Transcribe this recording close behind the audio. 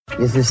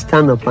is to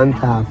stand up and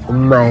talk for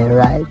my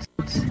rights.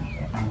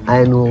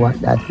 I know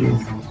what that is.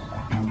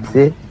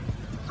 See?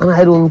 And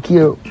I don't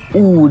care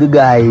who the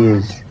guy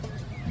is.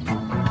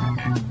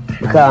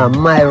 Because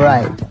my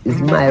right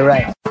is my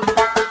right.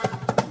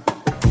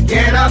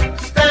 Get up,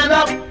 stand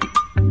up.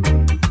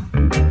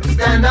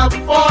 Stand up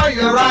for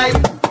your right.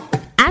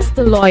 Ask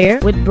the Lawyer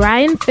with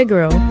Brian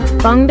Figueroa,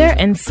 founder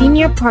and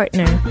senior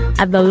partner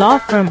at the law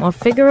firm of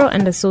Figueroa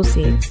and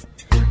Associates.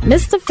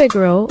 Mr.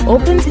 Figueroa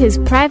opened his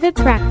private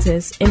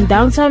practice in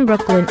downtown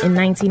Brooklyn in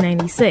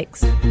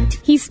 1996.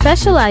 He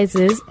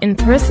specializes in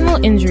personal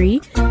injury,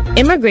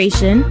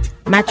 immigration,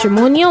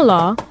 matrimonial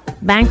law,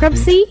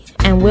 bankruptcy,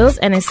 and wills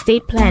and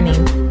estate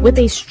planning, with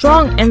a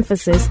strong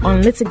emphasis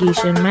on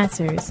litigation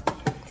matters.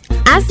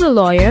 Ask the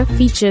Lawyer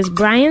features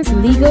Brian's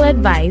legal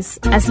advice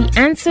as he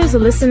answers the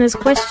listeners'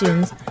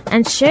 questions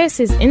and shares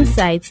his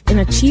insights in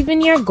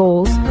achieving your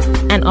goals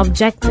and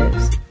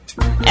objectives.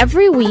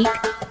 Every week,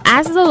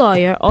 Ask the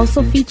Lawyer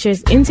also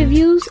features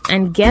interviews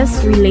and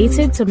guests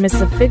related to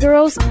Mr.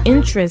 Figueroa's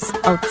interests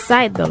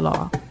outside the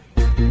law.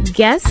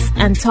 Guests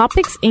and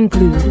topics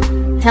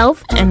include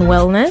health and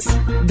wellness,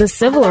 the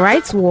civil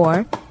rights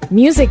war,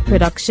 music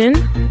production,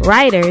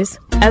 writers,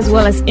 as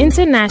well as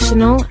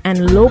international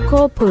and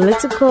local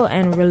political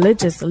and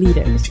religious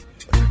leaders.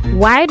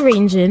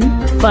 Wide-ranging,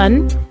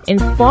 fun,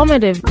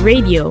 informative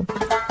radio.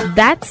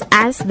 That's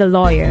Ask the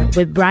Lawyer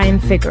with Brian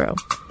Figueroa.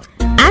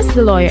 Ask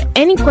the Lawyer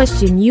any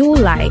question you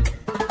like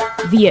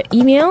via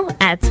email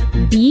at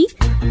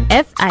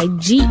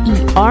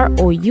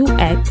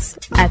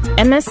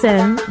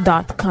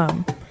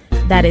bfigeroux@msn.com.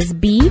 That is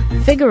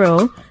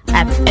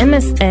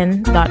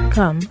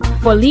bfigueroa@msn.com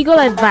for legal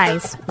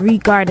advice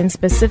regarding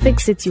specific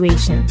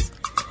situations.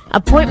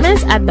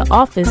 Appointments at the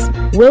office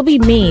will be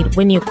made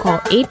when you call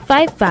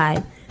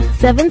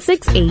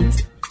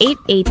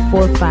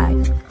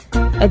 855-768-8845.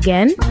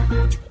 Again,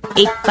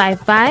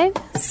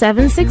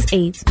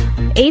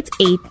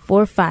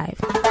 855-768-8845.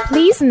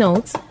 Please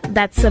note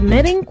that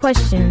submitting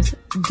questions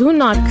do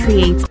not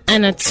create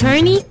an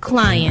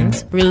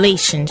attorney-client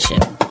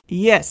relationship.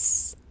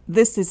 Yes,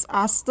 this is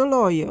Ask the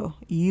Lawyer.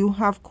 You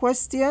have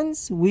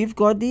questions, we've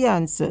got the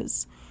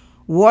answers.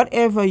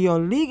 Whatever your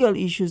legal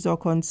issues or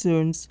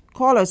concerns,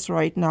 call us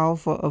right now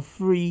for a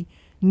free,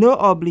 no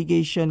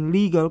obligation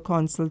legal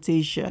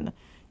consultation.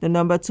 The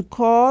number to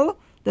call,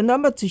 the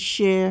number to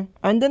share,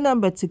 and the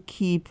number to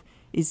keep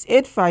is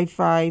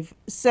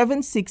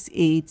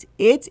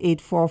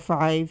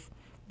 855-768-8845.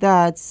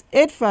 That's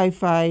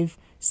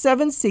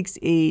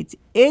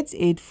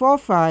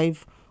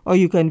 855-768-8845. Or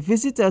you can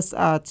visit us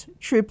at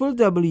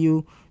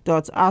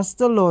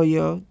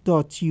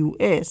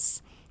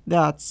www.askthelawyer.us.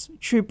 That's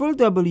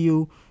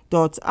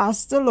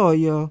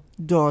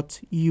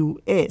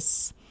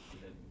www.askthelawyer.us.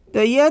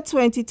 The year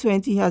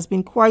 2020 has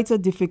been quite a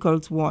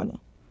difficult one.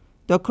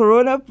 The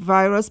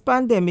coronavirus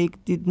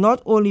pandemic did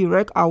not only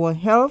wreck our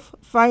health,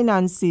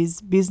 finances,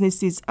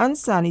 businesses, and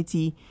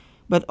sanity,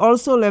 but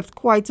also left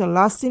quite a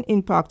lasting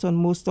impact on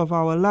most of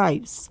our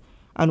lives,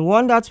 and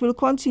one that will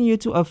continue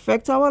to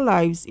affect our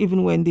lives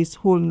even when this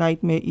whole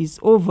nightmare is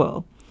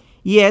over.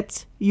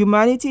 Yet,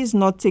 humanity is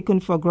not taken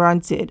for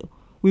granted.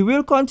 We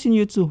will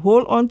continue to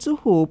hold on to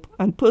hope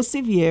and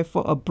persevere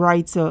for a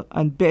brighter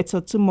and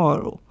better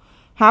tomorrow.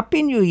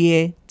 Happy New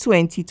Year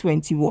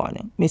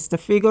 2021. Mr.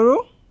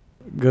 Figueroa?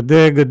 Good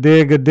day, good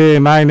day, good day.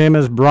 My name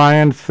is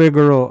Brian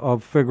Figueroa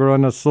of Figueroa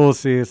and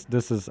Associates.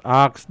 This is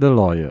Ask the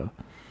Lawyer.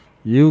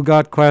 You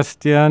got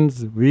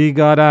questions, we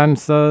got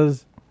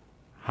answers.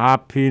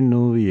 Happy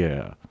New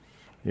Year.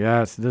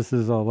 Yes, this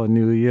is our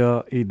New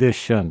Year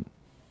edition.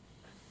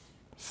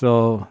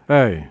 So,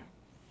 hey,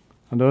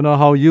 I don't know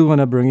how you're going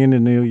to bring in the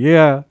new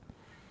year,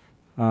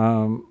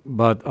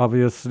 but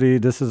obviously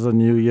this is a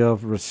new year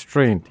of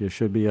restraint. You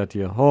should be at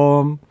your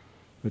home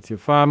with your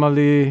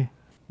family.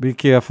 Be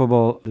careful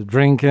about the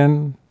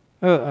drinking.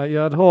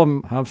 You're at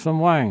home, have some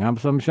wine, have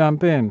some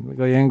champagne,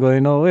 because you ain't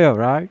going nowhere,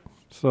 right?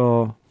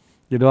 So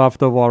you don't have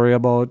to worry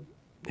about,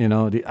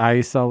 the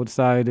ice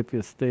outside if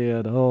you stay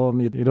at home.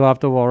 You don't have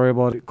to worry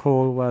about the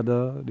cold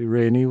weather, the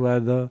rainy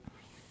weather.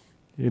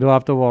 You don't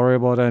have to worry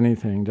about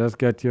anything. Just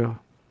get your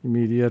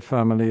immediate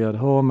family at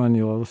home and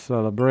you'll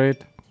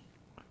celebrate.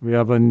 We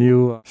have a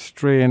new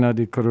strain of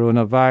the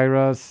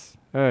coronavirus.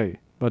 Hey.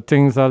 But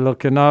things are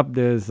looking up.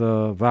 There's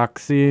a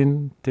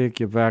vaccine. Take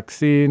your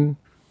vaccine.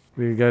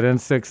 We're getting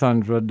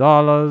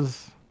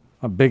 $600.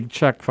 A big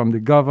check from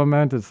the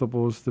government. It's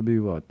supposed to be,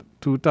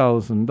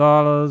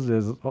 $2,000.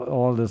 There's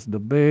all this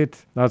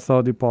debate. That's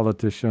how the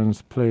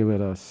politicians play with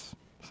us.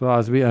 So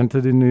as we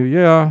enter the new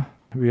year,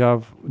 we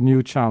have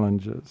new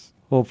challenges.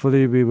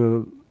 Hopefully we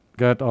will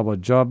get our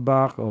job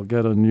back or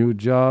get a new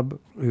job.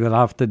 We will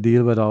have to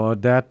deal with our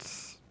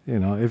debts.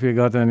 If you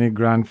got any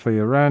grant for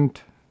your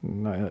rent,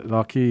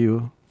 lucky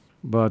you.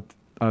 But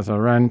as a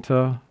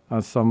renter,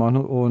 as someone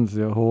who owns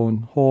their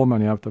own home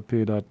and you have to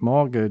pay that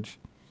mortgage,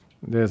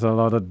 there's a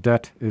lot of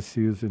debt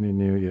issues in the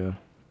new year.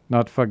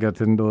 Not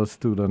forgetting those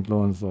student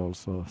loans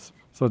also.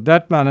 So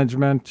debt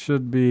management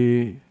should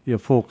be your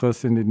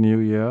focus in the new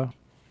year.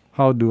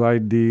 How do I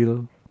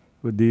deal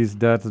with these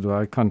debts? Do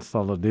I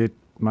consolidate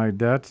my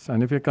debts?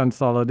 And if you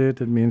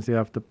consolidate, it means you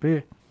have to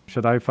pay.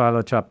 Should I file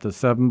a Chapter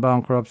 7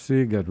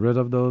 bankruptcy, get rid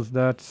of those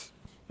debts?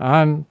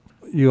 And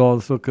you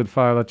also could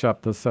file a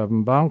Chapter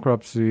 7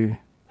 bankruptcy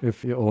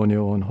if you own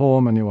your own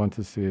home and you want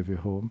to save your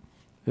home.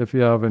 If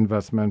you have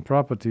investment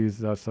properties,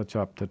 that's a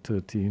Chapter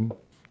 13.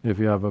 If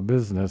you have a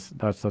business,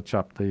 that's a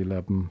Chapter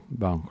 11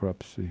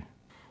 bankruptcy.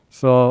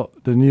 So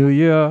the new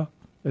year,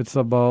 it's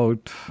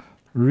about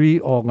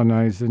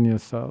reorganizing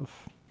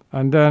yourself.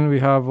 And then we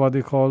have what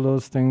they call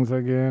those things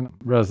again,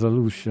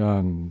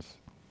 resolutions.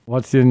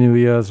 What's your New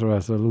Year's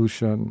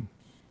resolution?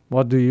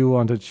 What do you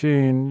want to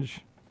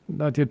change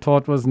that you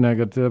thought was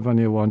negative and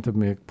you want to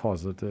make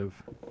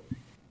positive?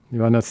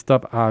 You want to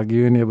stop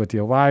arguing with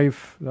your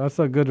wife? That's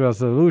a good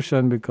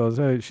resolution because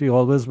hey, she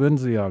always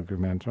wins the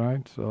argument,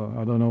 right? So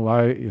I don't know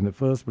why in the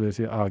first place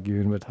you're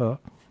arguing with her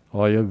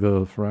or your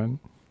girlfriend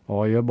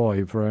or your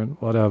boyfriend,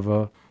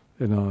 whatever,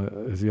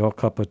 is your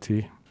cup of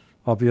tea.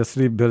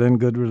 Obviously, building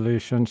good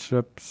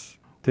relationships,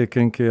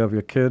 taking care of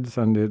your kids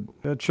and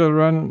their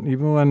children,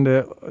 even when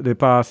they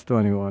pass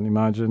 21.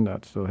 Imagine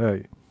that. So,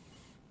 hey,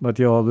 but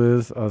you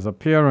always, as a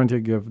parent, you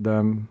give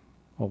them,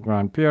 or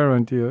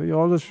grandparent, you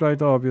always try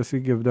to obviously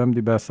give them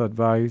the best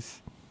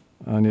advice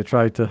and you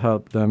try to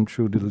help them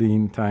through the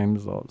lean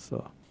times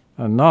also.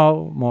 And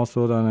now, more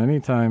so than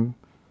any time,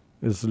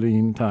 is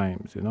lean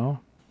times,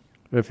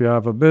 If you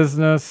have a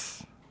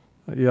business,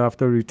 you have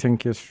to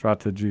rethink your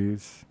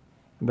strategies.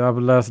 They have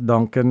less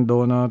Dunkin'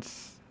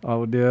 Donuts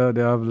out there.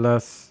 They have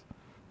less.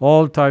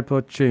 All type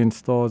of chain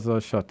stores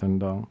are shutting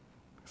down.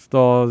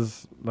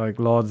 Stores like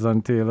Lords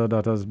and Taylor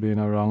that has been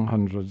around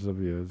hundreds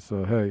of years.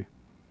 So, hey,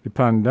 the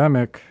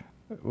pandemic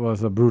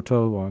was a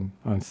brutal one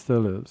and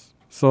still is.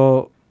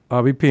 So,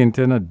 are we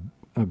painting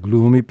a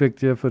gloomy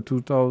picture for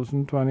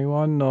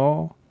 2021?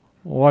 No.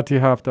 What you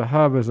have to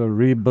have is a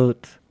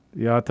rebirth.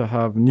 You have to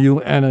have new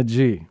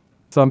energy.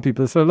 Some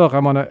people say, look,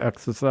 I'm going to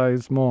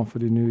exercise more for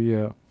the new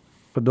year.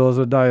 For those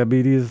with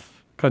diabetes,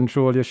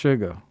 control your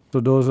sugar. So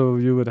those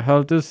of you with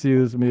health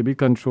issues, maybe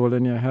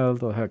controlling your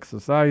health or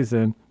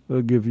exercising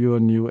will give you a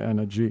new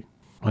energy,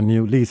 a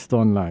new lease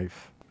on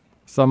life.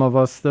 Some of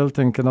us still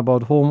thinking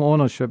about home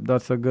ownership.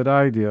 That's a good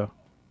idea.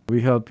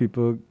 We help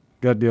people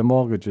get their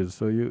mortgages,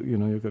 so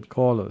you could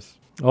call us.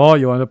 Or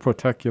you want to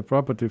protect your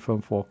property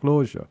from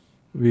foreclosure.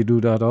 We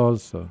do that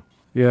also.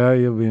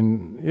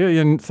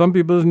 Some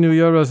people's New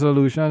Year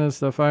resolution is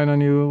to find a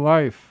new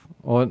wife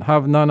or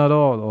have none at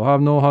all or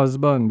have no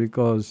husband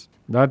because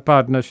that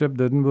partnership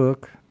didn't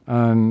work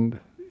and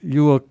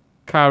you were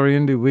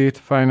carrying the weight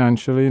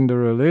financially in the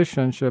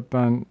relationship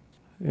and,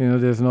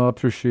 there's no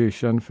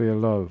appreciation for your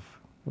love.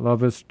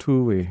 Love is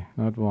two-way,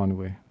 not one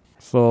way.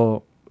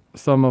 So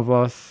some of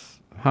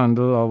us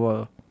handle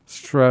our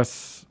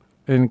stress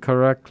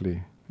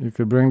incorrectly. You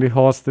could bring the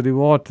horse to the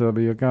water,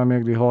 but you can't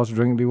make the horse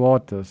drink the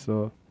water.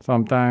 So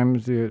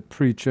sometimes you're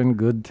preaching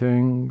good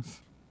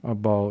things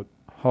about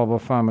how a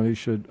family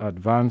should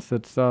advance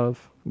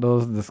itself.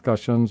 Those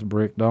discussions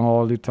break down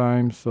all the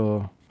time.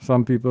 So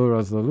some people's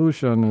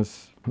resolution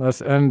is,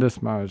 let's end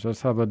this marriage,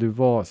 let's have a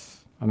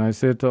divorce. And I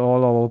say to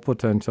all our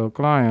potential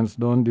clients,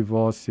 don't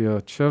divorce your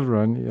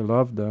children, you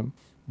love them.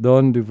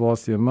 Don't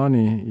divorce your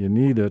money, you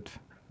need it.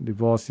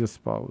 Divorce your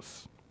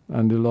spouse.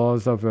 And the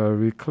laws are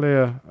very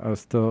clear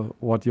as to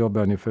what your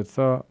benefits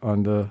are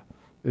under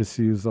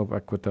issues of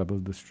equitable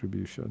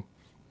distribution.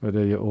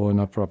 Whether you own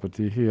a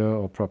property here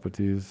or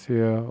properties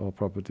here or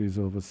properties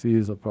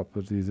overseas or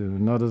properties in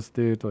another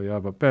state or you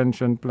have a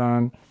pension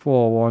plan,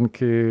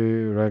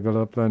 401k,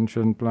 regular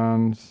pension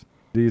plans.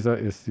 These are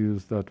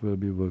issues that will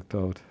be worked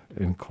out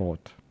in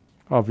court.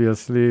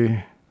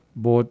 Obviously,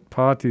 both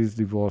parties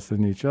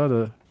divorcing each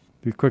other,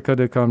 the quicker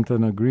they come to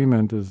an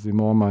agreement is the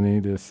more money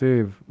they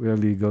save where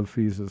legal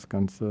fees is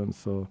concerned.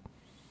 So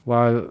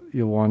while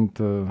you want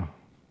to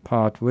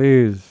part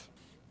ways,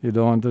 you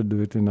don't want to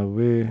do it in a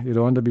way, you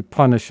don't want to be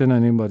punishing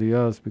anybody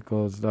else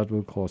because that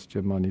will cost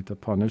you money to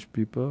punish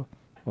people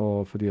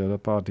or for the other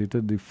party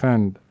to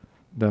defend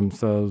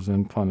themselves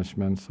in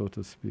punishment, so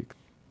to speak.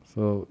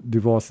 So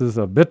divorces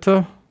are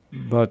bitter,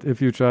 but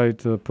if you try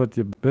to put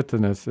your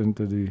bitterness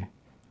into the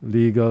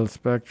legal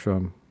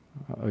spectrum,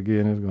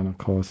 again, it's going to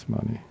cost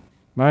money.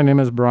 My name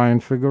is Brian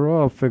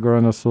Figueroa of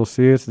Figueroa &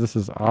 Associates. This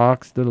is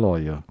Ask the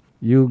Lawyer.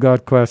 You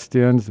got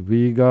questions,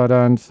 we got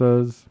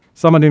answers.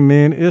 Some of the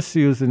main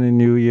issues in the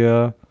new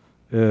year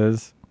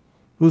is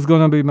who's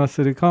going to be my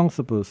city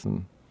council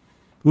person?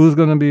 Who's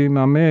going to be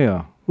my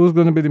mayor? Who's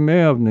going to be the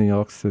mayor of New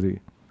York City?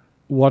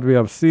 What we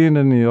have seen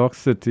in New York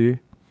City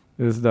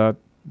is that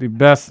the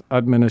best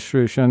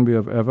administration we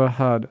have ever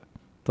had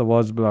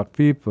towards black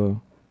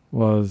people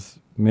was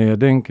Mayor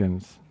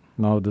Dinkins,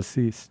 now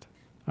deceased.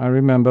 I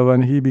remember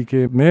when he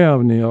became mayor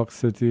of New York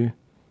City,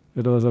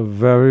 it was a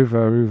very,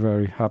 very,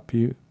 very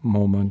happy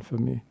moment for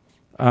me.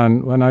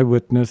 And when I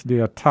witnessed the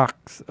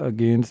attacks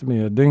against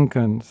Mayor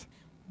Dinkins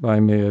by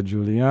Mayor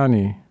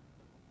Giuliani,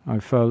 I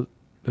felt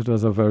it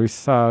was a very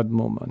sad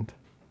moment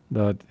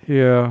that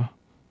here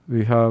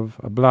we have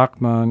a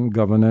black man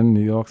governing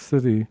New York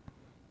City,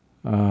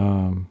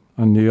 and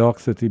and New York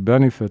City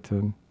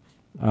benefiting,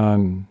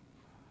 and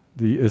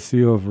the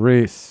issue of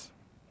race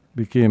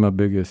became a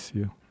big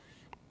issue.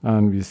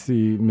 And we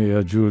see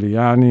Mayor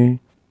Giuliani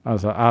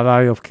as an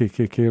ally of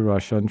KKK,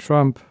 Russia, and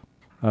Trump.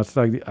 That's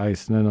like the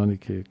icing on the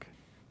cake.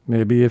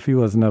 Maybe if he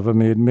was never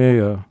made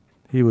mayor,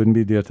 he wouldn't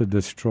be there to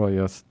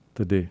destroy us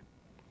today.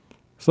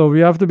 So we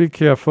have to be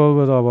careful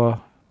with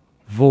our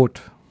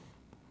vote.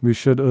 We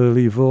should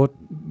early vote,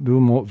 do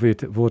more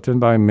voting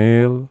by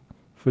mail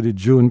for the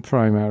June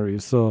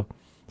primaries. So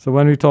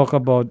when we talk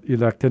about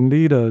electing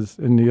leaders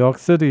in New York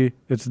City,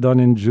 it's done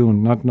in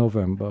June, not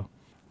November.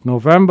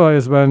 November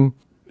is when,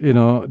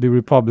 the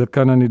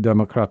Republican and the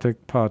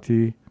Democratic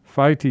Party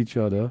fight each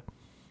other,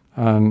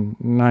 and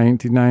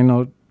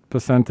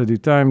 99% of the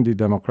time the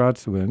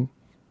Democrats win.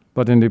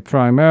 But in the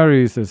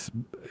primaries, it's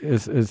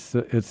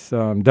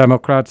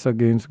Democrats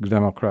against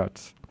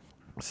Democrats.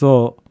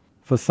 So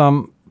for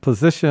some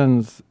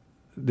positions,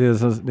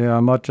 there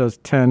are much as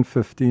 10,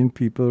 15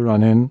 people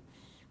running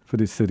for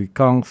the city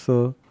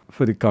council,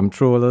 for the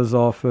comptroller's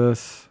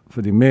office,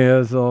 for the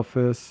mayor's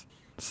office.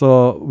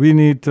 So we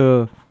need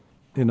to,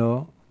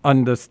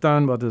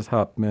 understand what is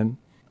happening.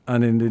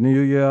 And in the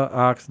new year,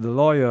 Ask the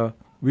Lawyer,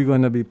 we're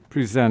going to be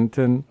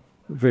presenting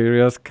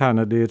various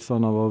candidates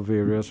on our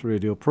various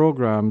radio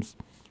programs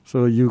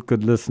so you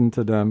could listen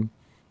to them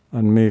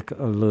and make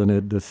a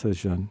learned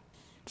decision.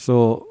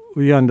 So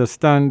we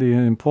understand the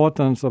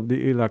importance of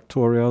the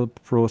electoral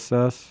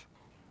process.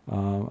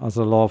 As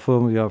a law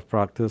firm, we have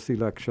practiced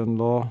election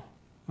law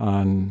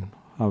and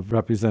have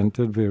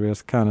represented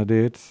various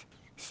candidates.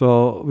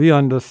 So we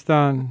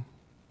understand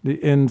the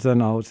ins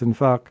and outs. In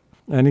fact,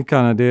 any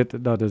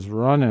candidate that is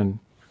running,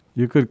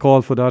 you could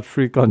call for that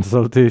free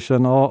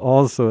consultation or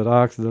also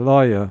Ask the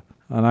Lawyer,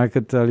 and I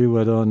could tell you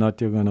whether or not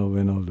you're going to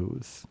win or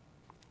lose.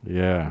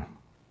 Yeah,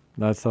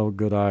 that's how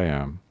good I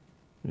am.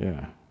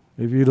 Yeah.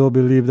 If you don't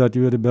believe that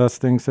you're the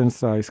best thing since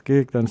slice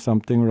cake, then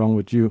something wrong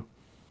with you.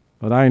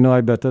 But I know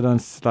I'm better than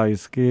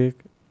slice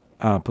cake,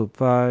 apple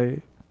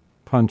pie,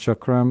 pancha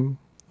creme.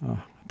 It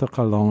took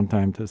a long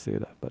time to say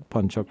that, but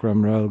pancha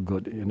creme real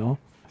good,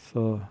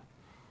 So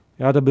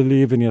you have to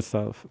believe in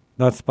yourself.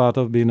 That's part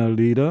of being a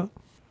leader,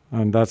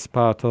 and that's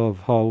part of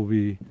how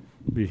we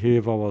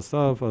behave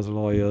ourselves as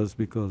lawyers,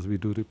 because we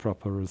do the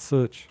proper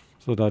research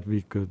so that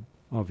we could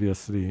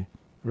obviously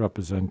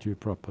represent you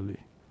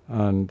properly.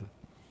 And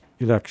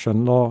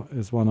election law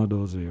is one of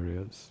those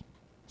areas.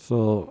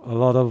 So a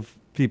lot of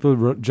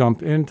people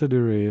jump into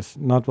the race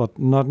not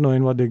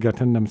knowing what they're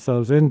getting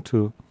themselves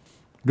into.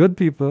 Good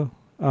people,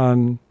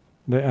 and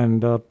they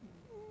end up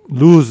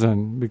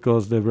losing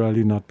because they're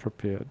really not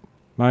prepared.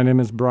 My name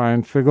is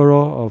Brian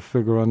Figueroa of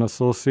Figueroa &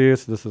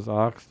 Associates. This is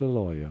Ask the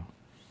Lawyer.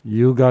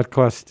 You got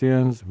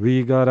questions,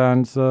 we got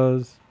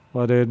answers,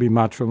 whether it be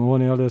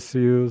matrimonial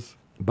issues,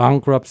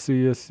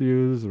 bankruptcy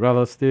issues, real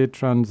estate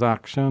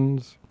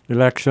transactions,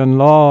 election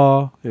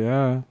law,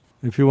 yeah.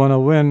 If you want to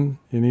win,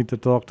 you need to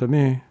talk to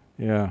me,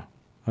 yeah.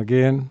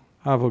 Again,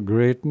 have a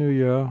great new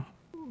year.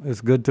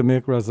 It's good to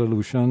make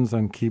resolutions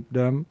and keep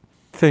them.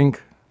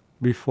 Think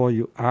before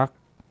you act.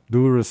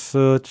 Do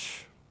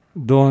research.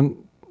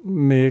 Don't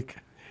make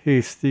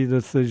hasty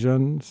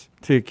decisions.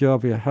 Take care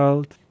of your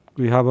health.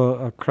 We have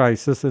a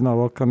crisis in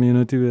our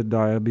community with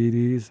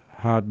diabetes,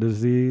 heart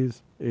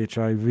disease,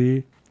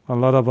 HIV. A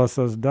lot of us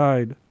has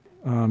died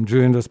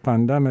during this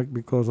pandemic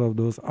because of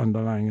those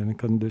underlying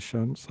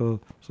conditions.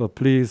 So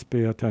please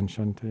pay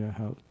attention to your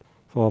health.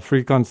 For a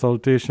free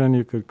consultation,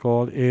 you could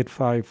call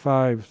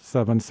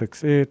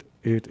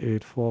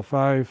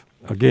 855-768-8845.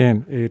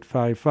 Again,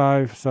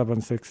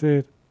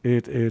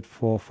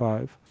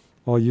 855-768-8845.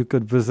 Or you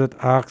could visit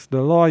Ask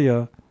the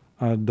Lawyer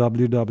at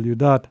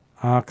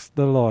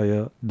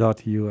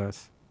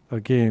www.askthelawyer.us.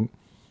 Again,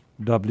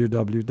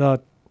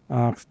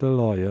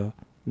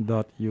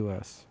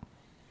 www.askthelawyer.us.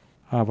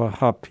 Have a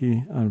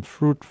happy and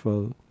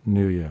fruitful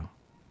new year.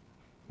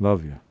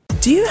 Love you.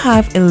 Do you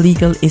have a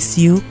legal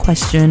issue,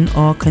 question,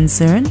 or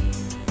concern?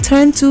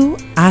 Turn to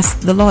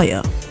Ask the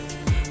Lawyer.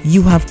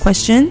 You have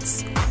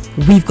questions?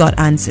 We've got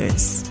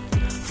answers.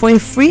 For a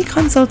free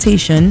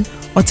consultation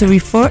or to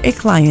refer a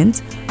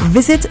client,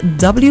 visit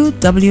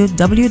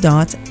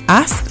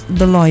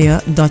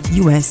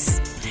www.askthelawyer.us.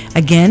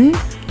 Again,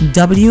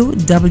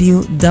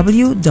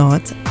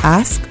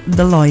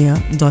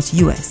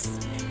 www.askthelawyer.us.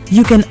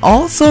 You can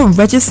also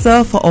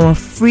register for our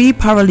free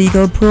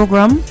paralegal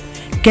program,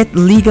 get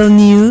legal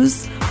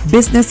news,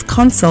 business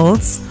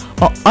consults,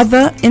 or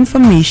other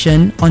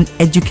information on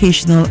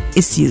educational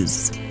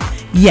issues.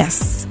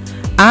 Yes,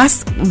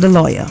 Ask the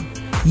Lawyer.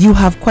 You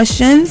have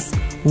questions?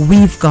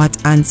 We've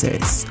got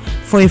answers.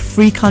 For a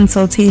free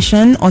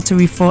consultation or to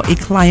refer a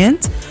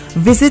client,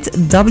 visit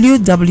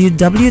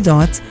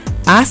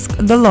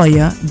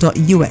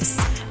www.askthelawyer.us.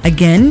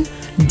 Again,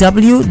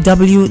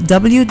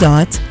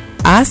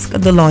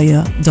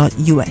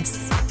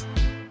 www.askthelawyer.us.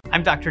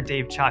 I'm Dr.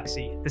 Dave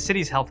Choksi, the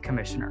city's health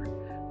commissioner.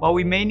 While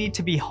we may need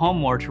to be home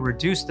more to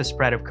reduce the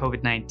spread of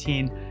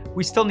COVID-19,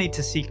 we still need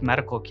to seek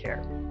medical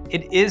care.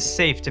 It is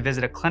safe to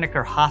visit a clinic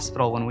or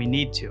hospital when we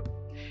need to.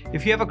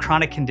 If you have a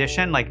chronic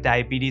condition like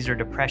diabetes or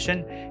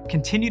depression,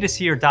 continue to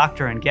see your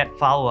doctor and get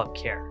follow-up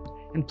care.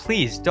 And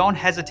please don't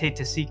hesitate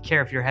to seek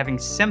care if you're having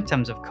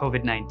symptoms of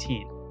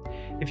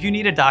COVID-19. If you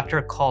need a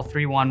doctor, call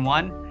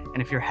 311,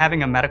 and if you're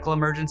having a medical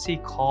emergency,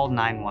 call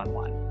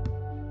 911.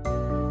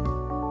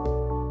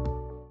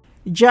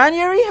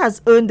 January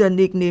has earned the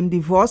nickname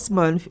Divorce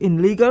Month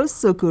in legal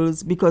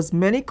circles because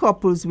many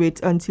couples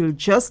wait until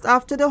just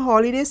after the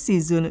holiday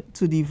season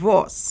to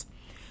divorce.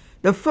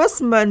 The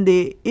first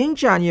Monday in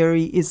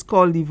January is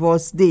called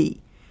Divorce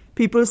Day.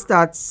 People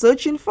start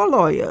searching for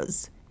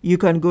lawyers. You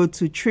can go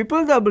to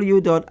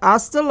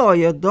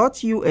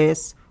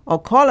www.askthelawyer.us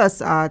or call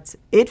us at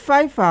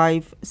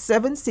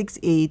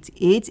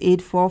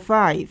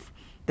 855-768-8845.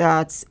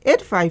 That's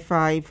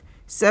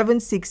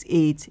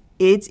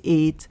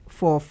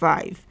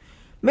 855-768-8845.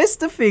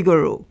 Mr.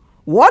 Figaro,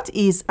 what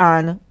is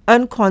an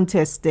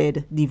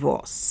uncontested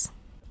divorce?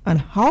 And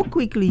how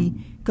quickly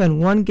can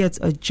one get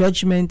a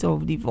judgment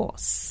of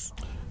divorce?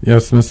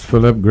 Yes, Mr.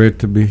 Phillip, great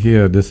to be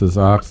here. This is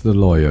Ask the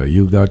Lawyer.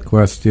 You got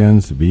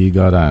questions, we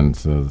got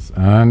answers.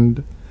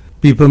 And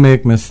people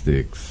make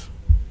mistakes.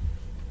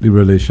 The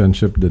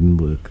relationship didn't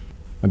work.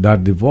 And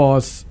that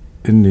divorce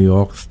in New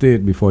York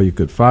State, before you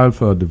could file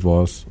for a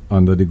divorce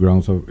under the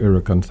grounds of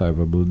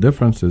irreconcilable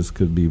differences,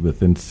 could be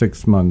within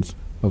 6 months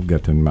of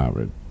getting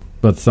married.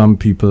 But some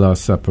people are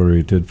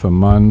separated for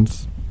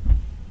months,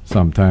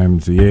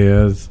 sometimes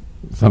years,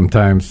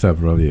 sometimes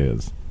several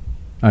years,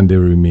 and they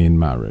remain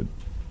married.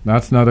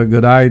 That's not a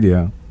good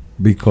idea,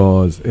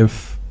 because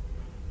if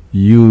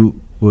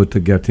you were to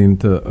get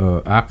into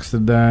an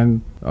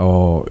accident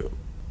or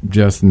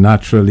just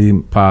naturally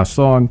pass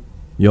on,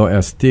 your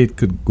estate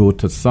could go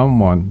to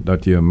someone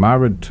that you're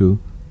married to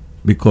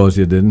because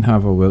you didn't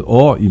have a will,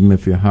 or even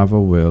if you have a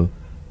will,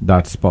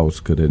 that spouse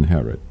could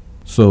inherit.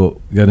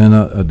 So getting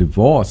a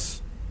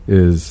divorce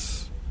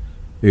is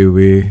a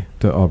way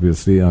to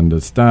obviously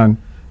understand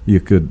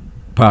you could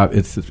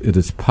it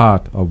is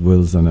part of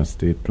wills and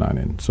estate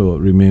planning. So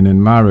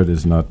remaining married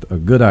is not a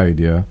good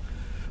idea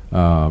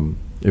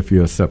if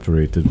you're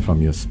separated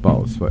from your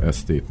spouse for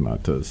estate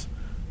matters.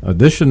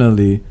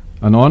 Additionally,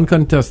 an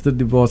uncontested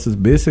divorce is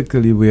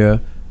basically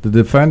where the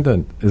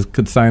defendant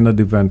could sign a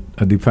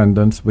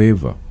defendant's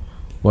waiver.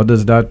 What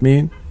does that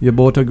mean? You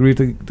both agree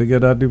to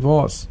get a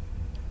divorce.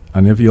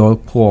 And if you all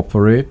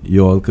cooperate,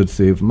 you all could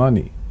save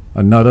money.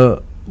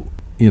 Another,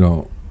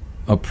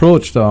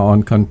 approach to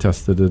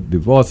uncontested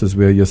divorce is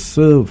where you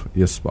serve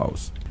your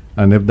spouse.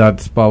 And if that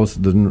spouse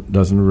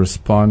doesn't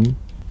respond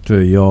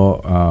to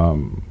your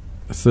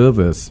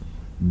service,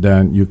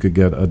 then you could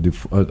get a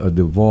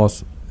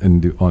divorce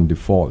on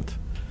default.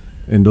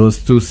 In those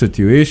two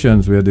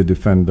situations where the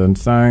defendant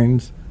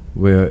signs,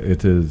 where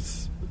it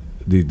is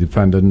the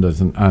defendant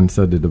doesn't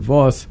answer the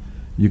divorce,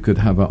 you could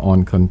have an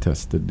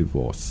uncontested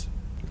divorce.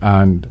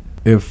 And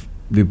if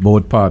the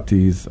both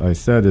parties, I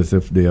said, is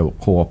if they are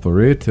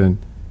cooperating,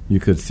 you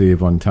could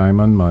save on time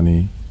and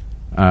money.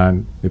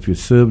 And if you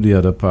serve the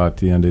other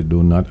party and they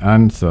do not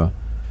answer,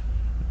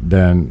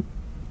 then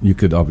you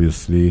could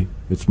obviously,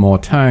 it's more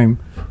time,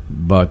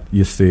 but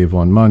you save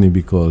on money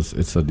because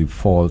it's a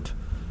default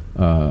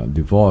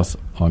divorce,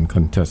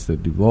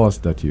 uncontested divorce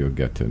that you're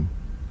getting.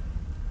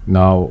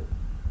 Now,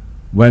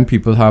 when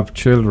people have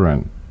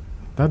children,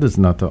 that is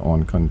not an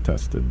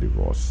uncontested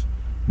divorce,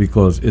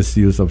 because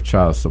issues of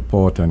child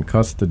support and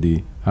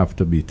custody have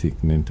to be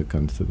taken into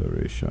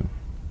consideration.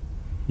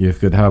 You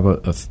could have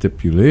a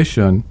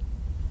stipulation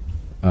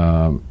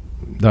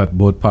that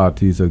both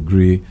parties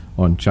agree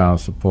on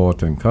child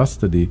support and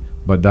custody,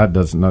 but that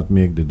does not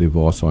make the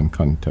divorce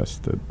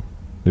uncontested.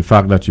 The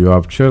fact that you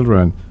have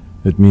children,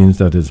 it means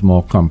that it's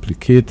more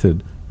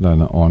complicated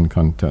than an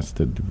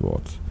uncontested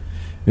divorce.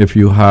 If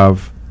you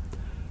have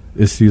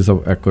issues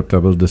of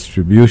equitable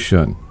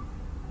distribution,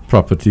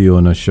 property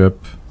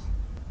ownership,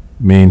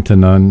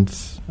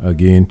 maintenance,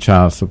 again,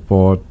 child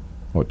support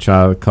or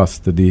child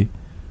custody,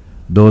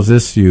 those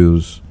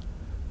issues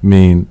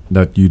mean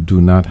that you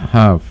do not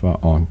have an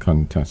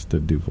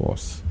uncontested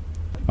divorce.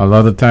 A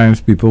lot of times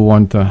people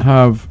want to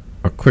have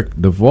a quick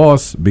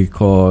divorce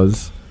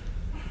because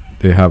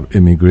they have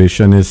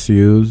immigration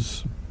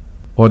issues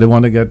or they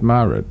want to get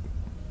married.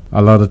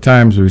 A lot of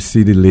times we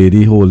see the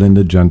lady holding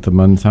the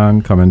gentleman's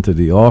hand coming to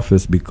the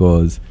office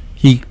because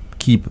he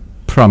keep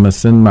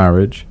promising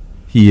marriage.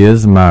 He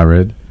is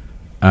married,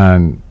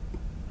 and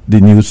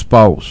the new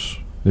spouse,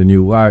 the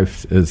new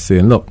wife, is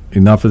saying, look,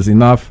 enough is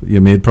enough.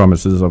 You made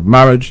promises of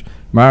marriage.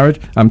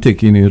 I'm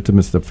taking you to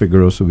Mr.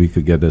 Figaro so we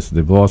could get this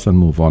divorce and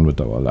move on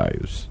with our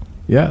lives.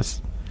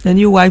 Yes. The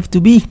new wife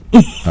to be.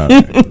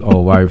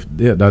 Or wife,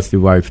 yeah, that's the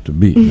wife to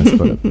be. Let's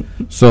put it.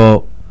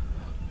 So,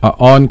 an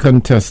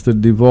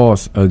uncontested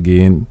divorce,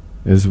 again,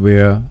 is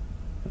where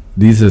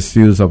these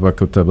issues of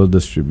equitable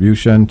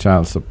distribution,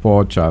 child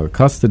support, child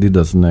custody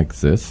doesn't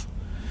exist.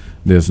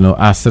 There's no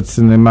assets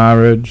in the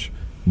marriage.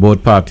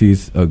 Both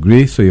parties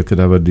agree, so you could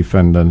have a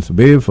defendant's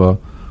waiver,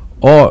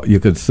 or you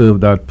could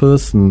serve that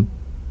person.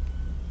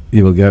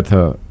 You will get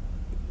a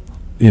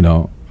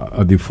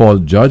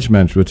default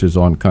judgment which is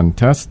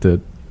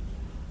uncontested,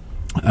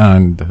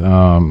 And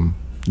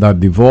that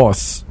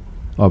divorce,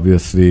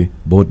 obviously,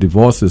 both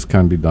divorces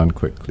can be done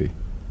quickly.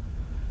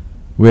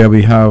 Where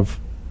we have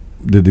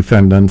the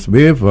defendant's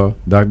waiver,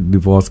 that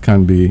divorce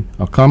can be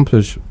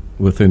accomplished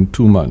within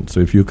 2 months. So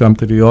if you come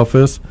to the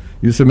office,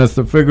 you say,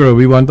 Mr. Figueroa,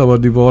 we want our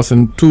divorce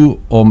in 2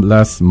 or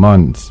less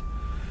months.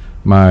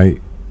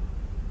 My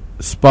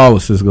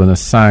spouse is going to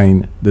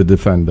sign the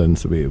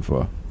defendant's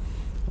waiver.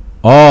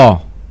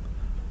 Or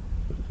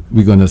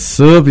we're going to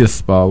serve your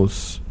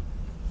spouse,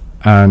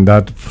 and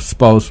that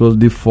spouse will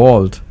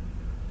default,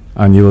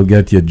 and you will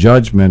get your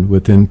judgment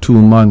within 2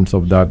 months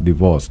of that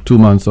divorce, 2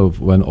 months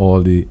of when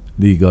all the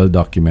legal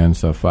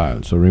documents are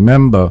filed. So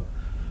remember,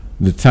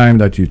 the time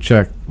that you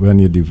check when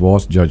your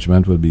divorce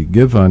judgment will be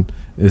given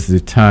is the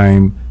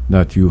time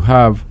that you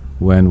have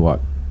when what?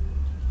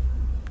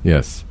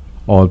 Yes,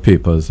 all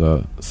papers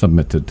are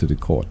submitted to the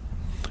court.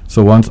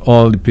 So once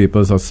all the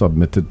papers are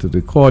submitted to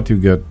the court, you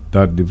get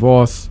that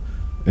divorce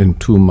in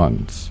 2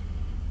 months.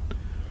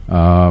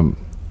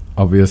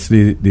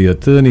 Obviously, the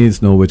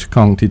attorneys know which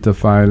county to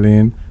file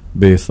in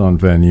based on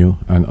venue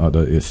and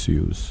other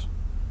issues.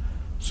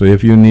 So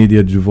if you need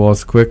your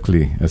divorce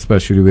quickly,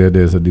 especially where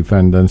there's a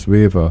defendant's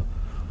waiver,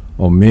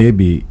 or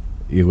maybe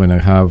you're going to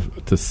have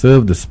to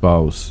serve the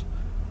spouse,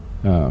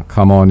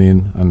 come on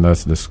in and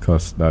let's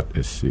discuss that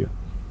issue.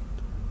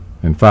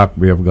 In fact,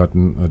 we have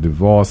gotten a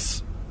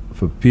divorce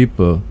for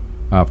people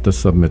after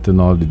submitting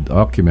all the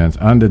documents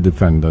and the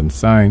defendant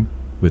signed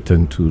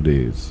within 2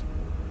 days.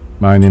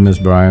 My name is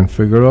Brian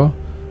Figueroa.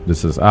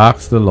 This is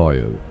Ask the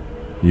Lawyer.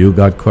 You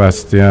got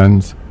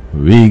questions,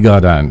 we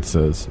got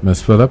answers.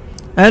 Ms. Phillip?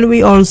 And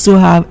we also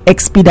have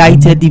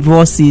expedited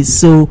divorces.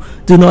 So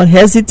do not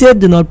hesitate,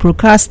 do not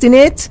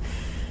procrastinate.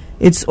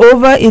 It's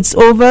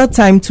over,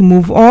 time to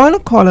move on.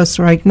 Call us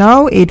right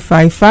now,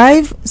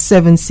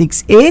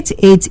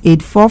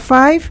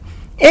 855-768-8845,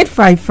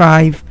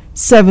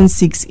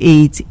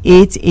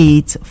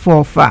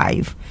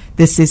 855-768-8845.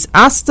 This is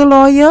Ask the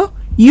Lawyer.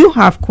 You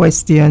have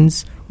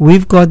questions,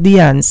 we've got the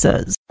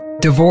answers.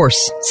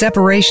 Divorce,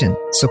 separation,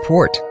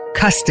 support,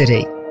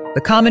 custody.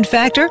 The common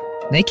factor?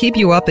 They keep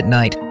you up at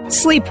night.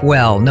 Sleep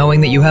well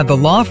knowing that you have the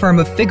law firm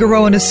of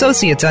Figueroa &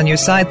 Associates on your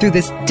side through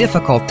this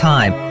difficult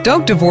time.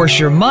 Don't divorce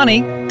your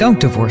money. Don't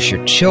divorce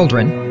your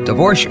children.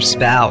 Divorce your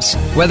spouse.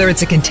 Whether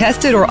it's a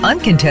contested or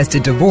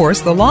uncontested divorce,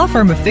 the law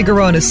firm of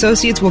Figueroa &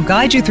 Associates will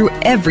guide you through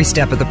every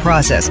step of the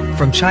process.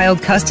 From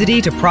child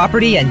custody to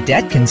property and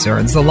debt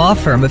concerns, the law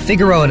firm of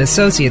Figueroa &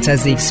 Associates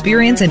has the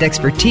experience and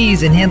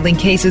expertise in handling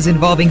cases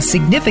involving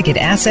significant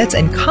assets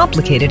and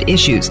complicated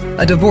issues.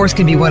 A divorce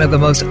can be one of the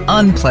most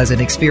unpleasant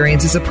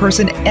experiences a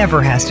person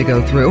ever has to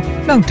go through.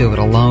 Don't do it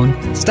alone.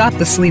 Stop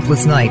the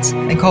sleepless nights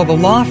and call the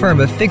law firm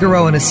of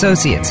Figueroa &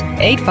 Associates,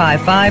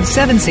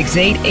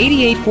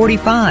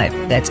 855-768-8845.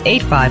 That's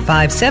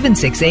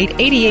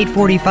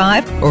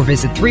 855-768-8845, or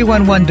visit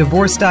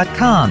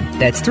 311divorce.com.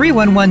 That's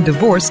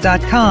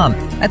 311divorce.com.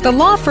 At the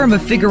law firm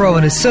of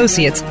Figueroa &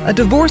 Associates, a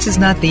divorce is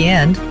not the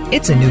end,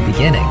 it's a new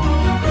beginning.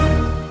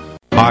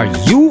 Are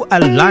you a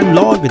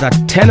landlord with a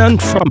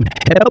tenant from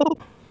hell?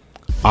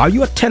 Are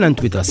you a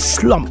tenant with a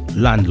slump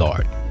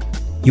landlord?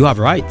 You have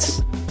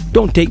rights.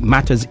 Don't take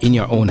matters in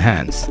your own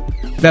hands.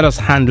 Let us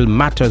handle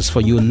matters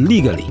for you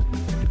legally.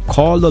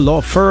 Call the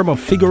law firm of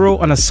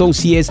Figueroa &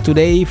 Associates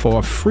today for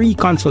a free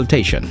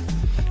consultation.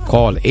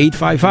 Call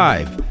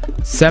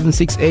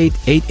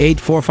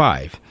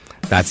 855-768-8845.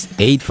 That's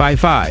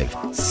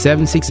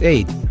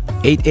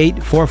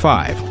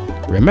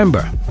 855-768-8845.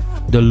 Remember,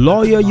 the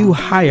lawyer you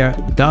hire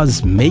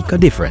does make a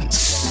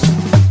difference.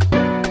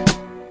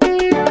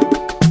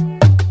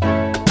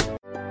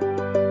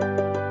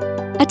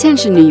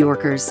 Attention New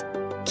Yorkers,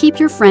 keep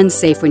your friends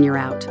safe when you're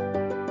out.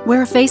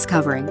 Wear a face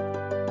covering,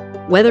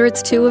 whether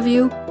it's 2 of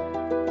you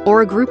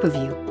or a group of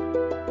you.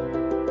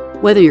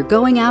 Whether you're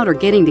going out or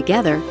getting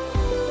together,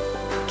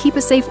 keep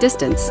a safe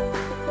distance.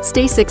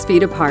 Stay 6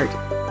 feet apart.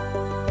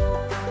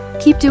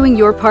 Keep doing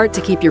your part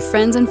to keep your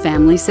friends and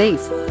family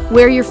safe.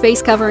 Wear your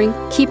face covering,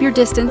 keep your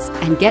distance,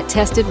 and get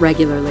tested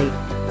regularly.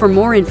 For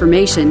more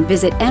information,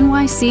 visit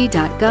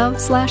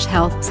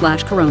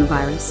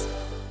nyc.gov/health/coronavirus.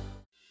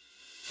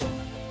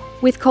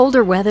 With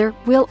colder weather,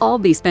 we'll all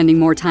be spending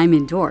more time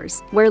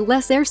indoors, where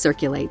less air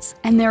circulates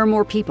and there are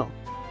more people.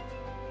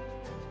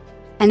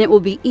 And it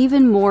will be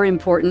even more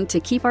important to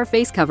keep our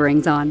face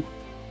coverings on.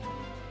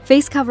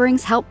 Face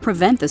coverings help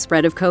prevent the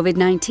spread of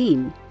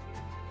COVID-19.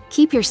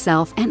 Keep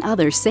yourself and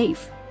others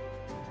safe.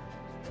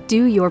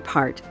 Do your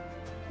part.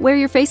 Wear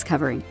your face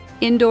covering,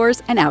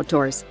 indoors and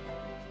outdoors.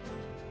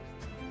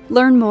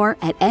 Learn more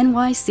at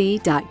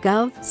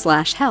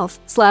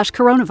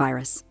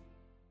nyc.gov/health/coronavirus.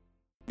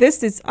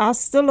 This is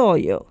Ask the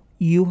Lawyer.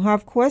 You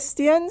have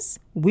questions?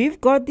 We've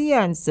got the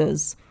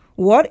answers.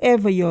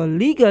 Whatever your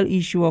legal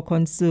issue or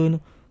concern,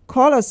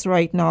 call us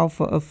right now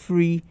for a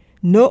free,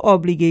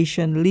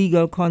 no-obligation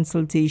legal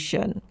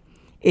consultation.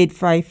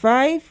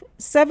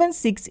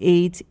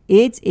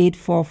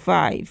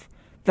 855-768-8845.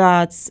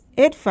 That's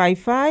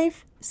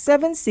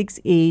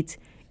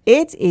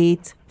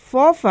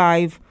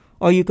 855-768-8845.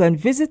 Or you can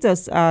visit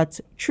us at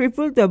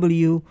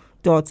www.nyc.gov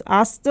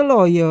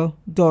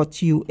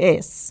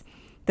www.askthelawyer.us.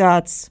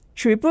 That's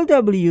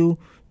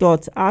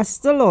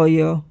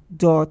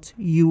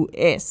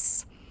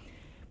www.askthelawyer.us.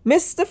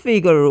 Mr.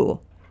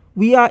 Figaro,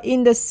 we are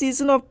in the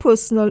season of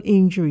personal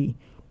injury,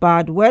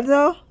 bad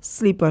weather,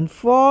 slip and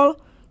fall,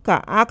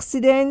 car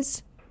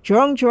accidents,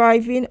 drunk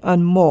driving,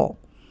 and more.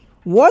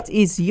 What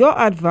is your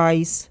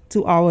advice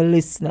to our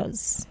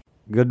listeners?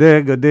 Good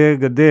day, good day,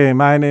 good day.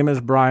 My name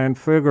is Brian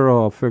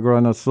Figaro of Figaro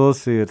 &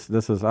 Associates.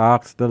 This is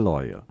Ask the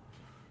Lawyer.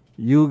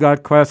 You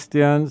got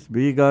questions,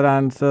 we got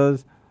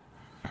answers,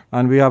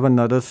 and we have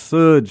another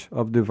surge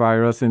of the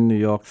virus in New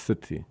York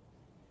City,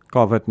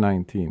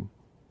 COVID-19.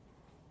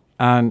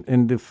 And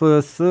in the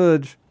first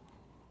surge,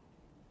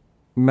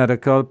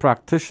 medical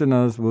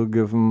practitioners were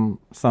given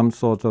some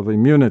sort of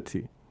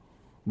immunity.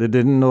 They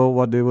didn't know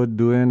what they were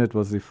doing. It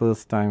was the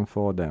first time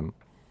for them.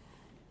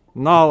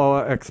 Now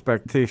our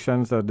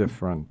expectations are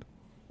different.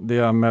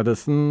 There are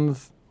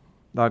medicines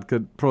that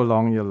could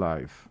prolong your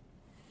life,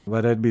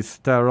 whether it be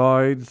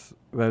steroids,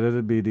 whether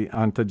it be the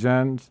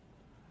antigens,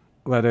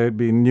 whether it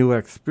be new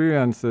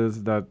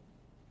experiences that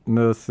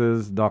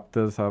nurses,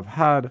 doctors have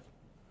had.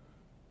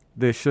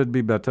 They should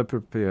be better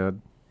prepared.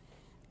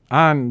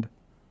 And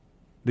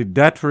the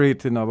death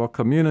rate in our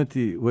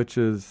community, which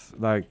is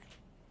like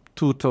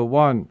 2 to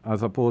 1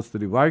 as opposed to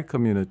the white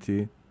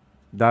community,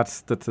 that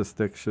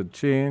statistic should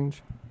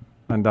change,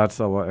 and that's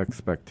our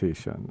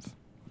expectations.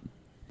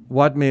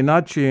 What may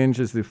not change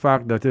is the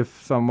fact that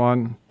if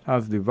someone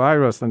has the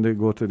virus and they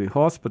go to the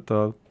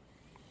hospital,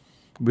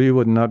 we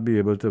would not be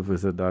able to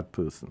visit that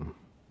person.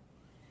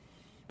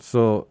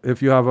 So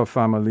if you have a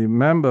family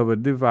member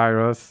with the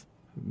virus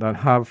that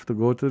have to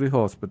go to the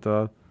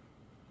hospital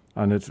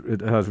and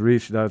it has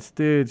reached that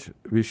stage,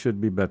 we should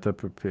be better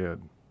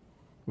prepared.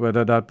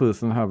 Whether that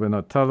person having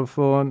a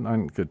telephone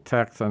and could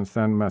text and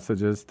send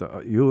messages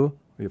to you,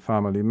 your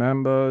family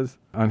members,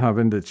 and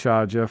having the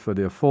charger for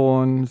their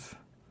phones.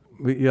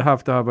 You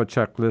have to have a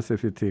checklist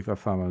if you take a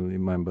family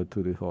member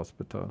to the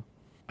hospital.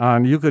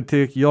 And you could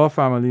take your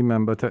family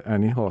member to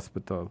any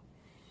hospital.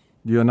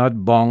 You're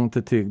not bound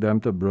to take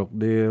them to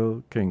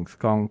Brookdale, Kings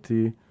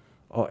County,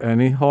 or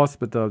any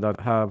hospital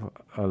that have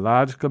a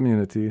large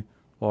community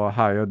or a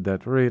higher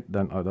death rate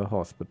than other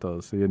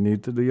hospitals. So you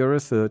need to do your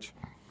research,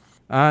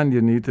 and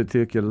you need to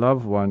take your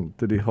loved one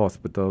to the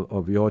hospital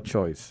of your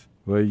choice,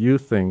 where you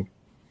think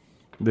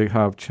they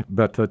have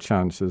better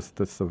chances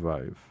to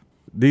survive.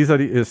 These are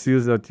the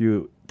issues that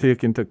you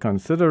take into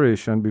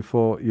consideration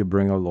before you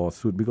bring a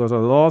lawsuit, because a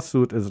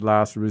lawsuit is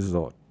last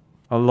resort.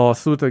 A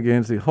lawsuit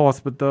against the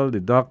hospital, the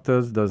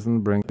doctors, doesn't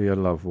bring your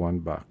loved one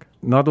back.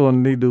 Not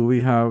only do we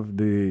have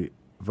the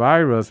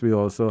virus, we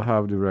also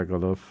have the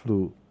regular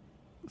flu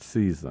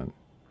season.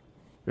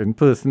 In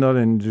personal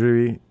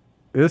injury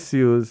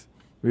issues,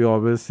 we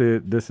always say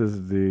this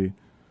is the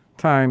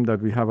time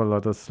that we have a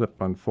lot of slip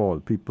and fall.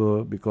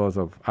 People, because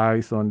of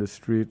ice on the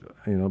street,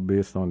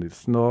 based on the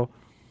snow,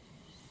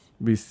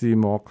 we see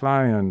more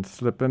clients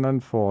slipping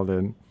and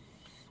falling,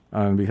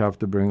 and we have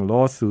to bring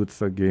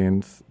lawsuits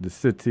against the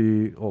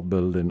city or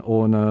building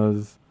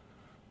owners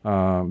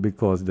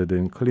because they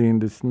didn't clean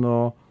the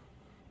snow,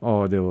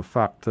 or there were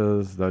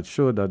factors that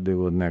showed that they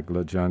were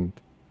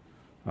negligent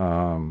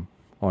on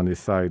the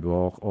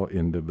sidewalk or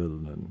in the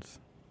buildings.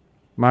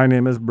 My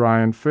name is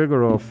Brian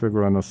Figaro of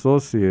Figaro &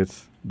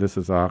 Associates. This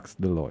is Ask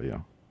the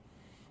Lawyer.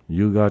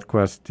 You got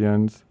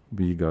questions,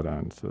 we got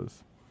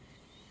answers.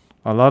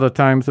 A lot of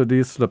times with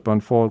these slip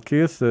and fall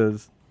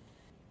cases,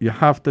 you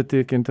have to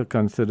take into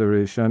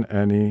consideration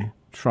any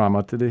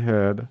trauma to the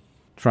head,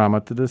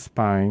 trauma to the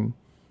spine,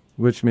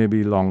 which may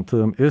be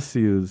long-term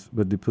issues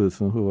with the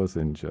person who was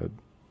injured.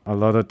 A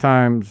lot of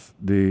times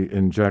the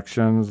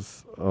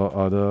injections or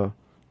other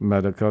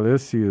medical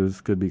issues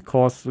could be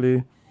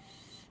costly,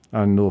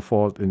 and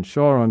no-fault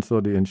insurance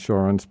or the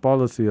insurance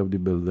policy of the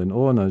building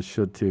owners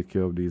should take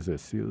care of these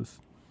issues.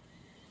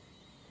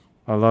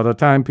 A lot of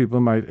time people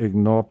might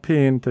ignore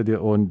pain to their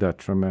own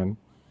detriment,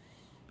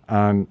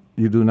 and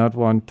you do not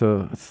want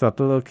to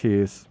settle a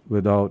case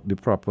without the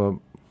proper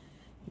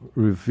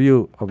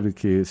review of the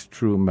case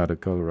through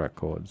medical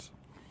records.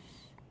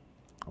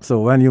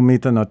 So when you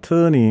meet an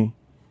attorney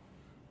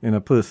in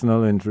a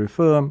personal injury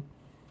firm,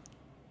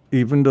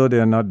 even though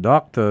they're not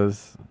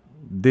doctors,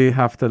 they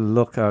have to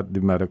look at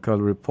the medical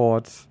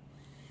reports.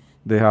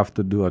 They have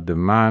to do a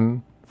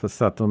demand for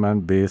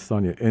settlement based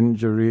on your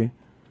injury.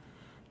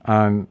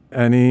 And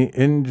any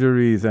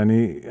injuries,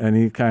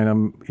 any kind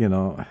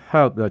of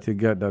help that you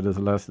get that is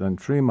less than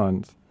 3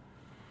 months,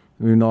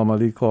 we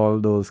normally call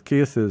those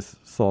cases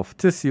soft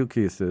tissue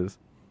cases,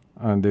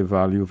 and they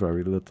value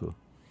very little,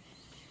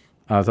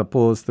 as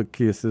opposed to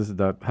cases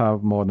that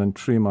have more than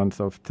 3 months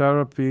of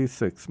therapy,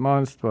 6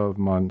 months, 12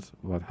 months,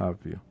 what have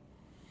you.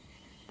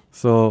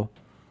 So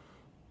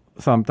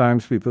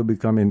sometimes people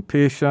become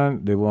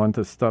impatient. They want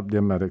to stop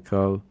their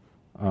medical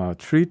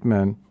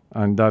treatment,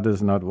 and that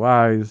is not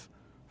wise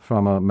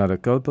from a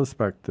medical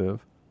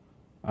perspective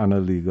and a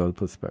legal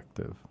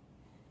perspective.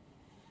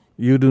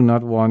 You do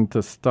not want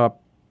to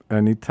stop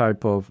any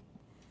type of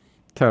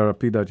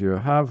therapy that you're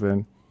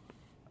having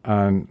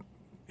and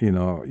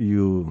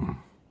you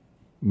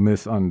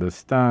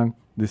misunderstand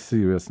the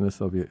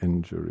seriousness of your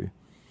injury.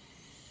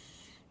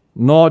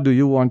 Nor do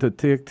you want to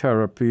take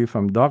therapy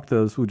from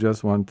doctors who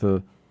just want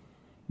to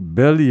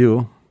bill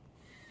you,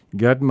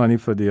 get money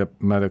for their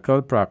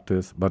medical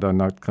practice, but are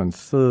not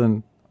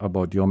concerned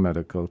about your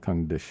medical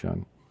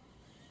condition.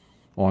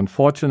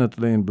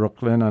 Unfortunately, in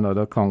Brooklyn and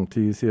other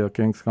counties here,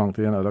 Kings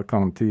County and other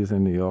counties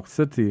in New York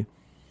City,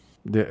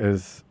 there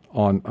is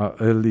an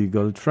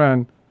illegal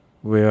trend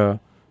where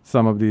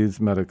some of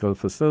these medical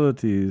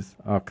facilities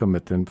are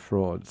committing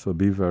fraud. So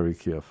be very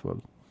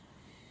careful.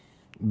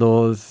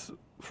 Those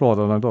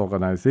fraudulent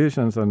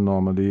organizations are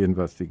normally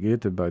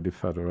investigated by the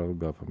federal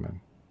government.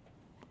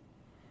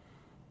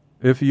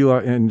 If you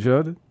are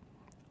injured,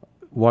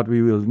 what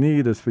we will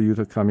need is for you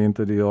to come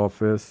into the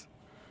office.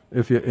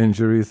 If your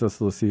injury is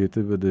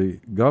associated with the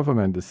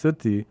government, the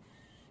city,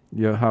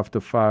 you have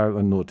to file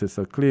a notice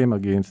of claim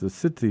against the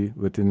city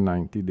within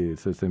 90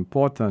 days. So it's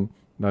important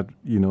that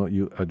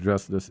you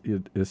address this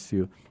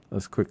issue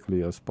as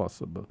quickly as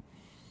possible.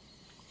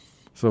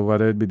 So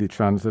whether it be the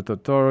transit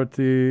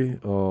authority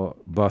or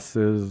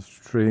buses,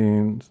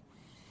 trains,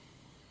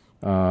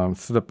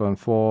 slip and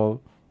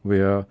fall,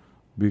 where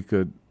we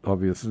could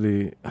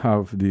obviously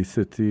have the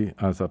city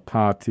as a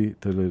party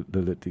to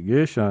the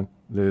litigation,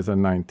 there is a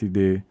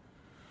 90-day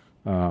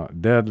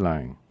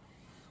deadline.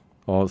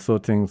 Also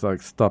things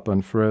like stop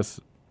and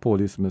frisk,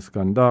 police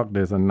misconduct,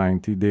 there's a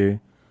 90-day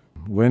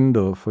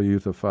window for you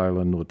to file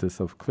a notice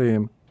of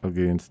claim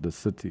against the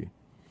city.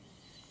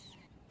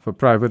 For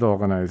private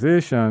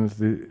organizations,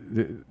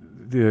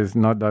 there is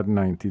not that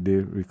 90-day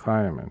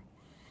requirement.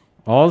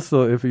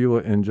 Also, if you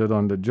were injured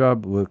on the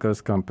job,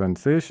 workers'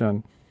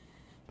 compensation,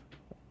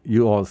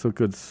 you also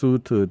could sue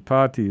third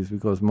parties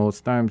because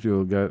most times you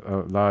will get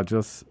a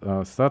larger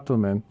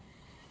settlement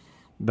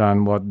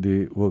than what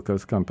the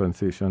Workers'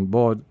 Compensation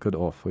Board could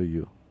offer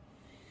you.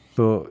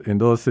 So in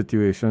those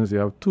situations, you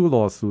have two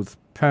lawsuits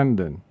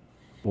pending,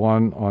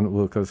 one on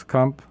workers'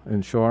 comp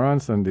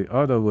insurance and the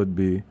other would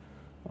be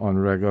on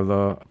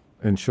regular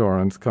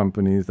insurance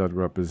companies that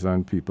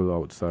represent people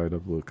outside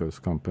of workers'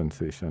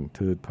 compensation,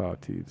 third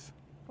parties.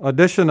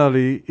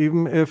 Additionally,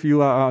 even if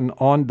you are an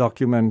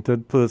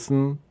undocumented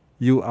person,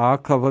 you are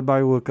covered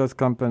by workers'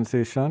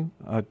 compensation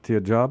at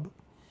your job,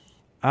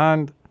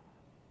 and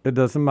it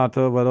doesn't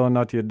matter whether or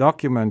not you're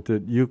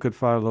documented, you could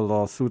file a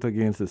lawsuit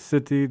against the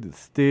city, the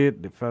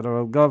state, the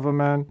federal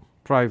government,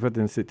 private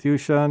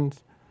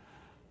institutions.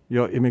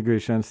 Your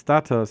immigration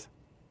status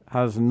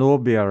has no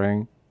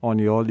bearing on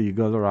your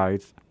legal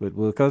rights with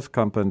workers'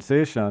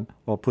 compensation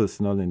or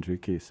personal injury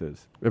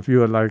cases. If you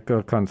would like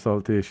a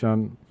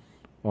consultation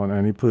on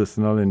any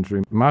personal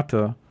injury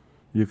matter,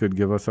 you could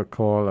give us a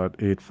call at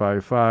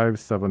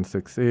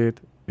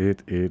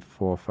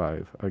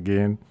 855-768-8845.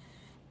 Again,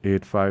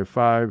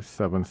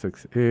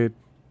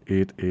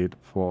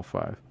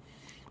 855-768-8845.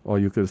 Or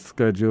you could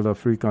schedule a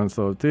free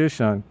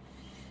consultation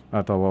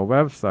at our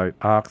website,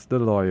 Ask the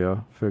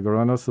Lawyer,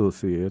 Figueroa &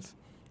 Associates,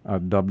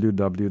 at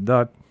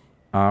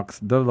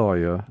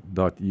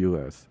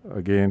www.askthelawyer.us.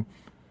 Again,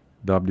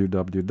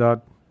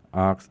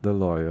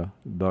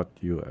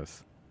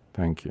 www.askthelawyer.us.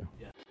 Thank you.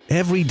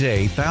 Every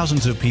day,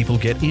 thousands of people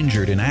get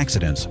injured in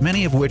accidents,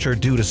 many of which are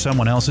due to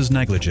someone else's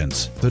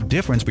negligence. The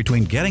difference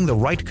between getting the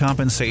right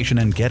compensation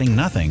and getting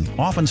nothing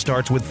often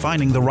starts with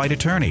finding the right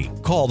attorney.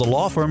 Call the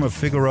law firm of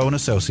Figueroa &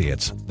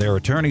 Associates. Their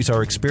attorneys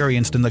are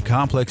experienced in the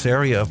complex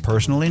area of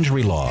personal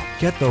injury law.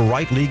 Get the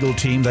right legal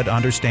team that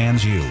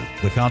understands you.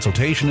 The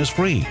consultation is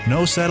free.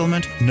 No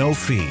settlement, no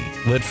fee.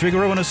 Let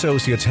Figueroa &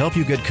 Associates help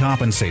you get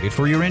compensated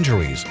for your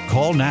injuries.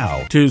 Call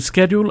now. To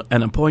schedule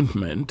an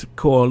appointment,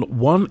 call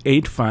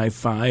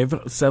 1-855-768-8845.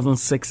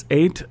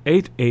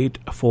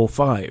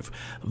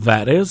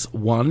 That is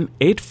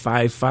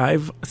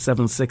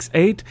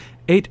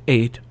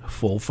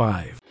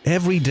 1-855-768-8845.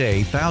 Every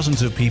day,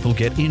 thousands of people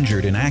get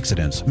injured in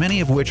accidents,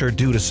 many of which are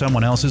due to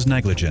someone else's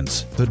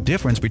negligence. The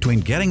difference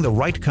between getting the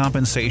right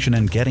compensation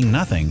and getting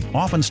nothing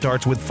often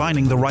starts with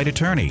finding the right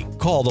attorney.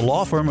 Call the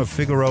law firm of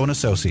Figueroa &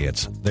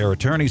 Associates. Their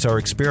attorneys are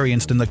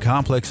experienced in the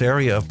complex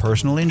area of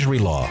personal injury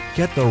law.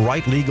 Get the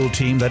right legal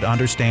team that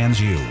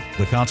understands you.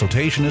 The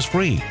consultation is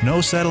free.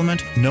 No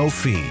settlement, no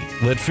fee.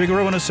 Let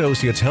Figueroa &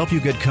 Associates help you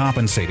get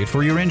compensated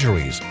for your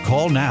injuries.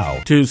 Call now.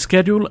 To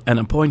schedule an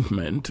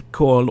appointment,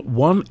 call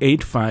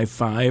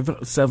 1-855-768-8845.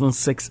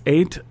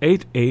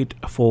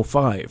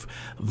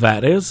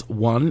 That is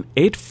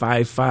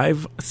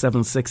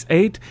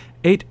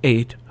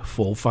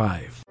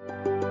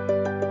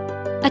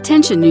 1-855-768-8845.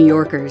 Attention New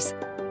Yorkers.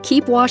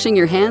 Keep washing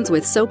your hands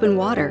with soap and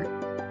water,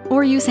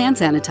 or use hand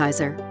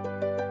sanitizer.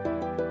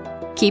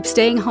 Keep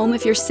staying home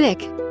if you're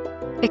sick,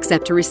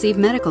 except to receive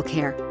medical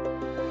care.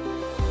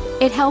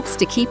 It helps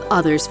to keep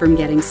others from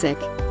getting sick.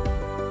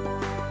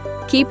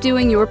 Keep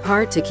doing your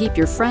part to keep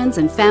your friends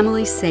and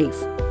family safe.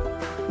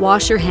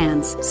 Wash your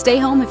hands, stay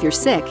home if you're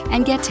sick,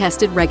 and get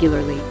tested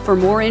regularly. For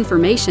more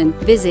information,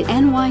 visit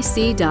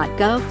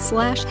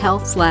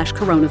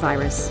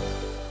nyc.gov/health/coronavirus.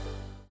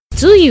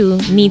 Do you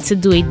need to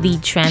do a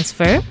deed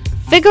transfer?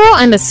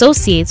 Figueroa &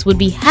 Associates would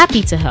be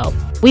happy to help.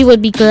 We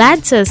would be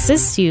glad to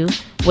assist you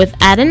with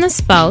adding a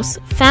spouse,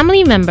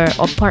 family member,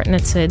 or partner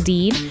to a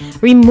deed,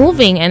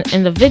 removing an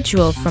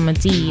individual from a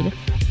deed,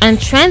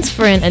 and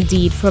transferring a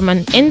deed from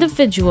an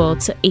individual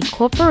to a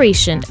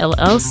corporation,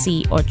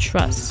 LLC, or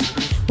trust.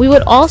 We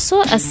would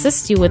also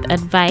assist you with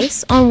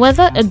advice on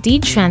whether a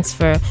deed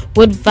transfer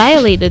would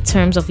violate the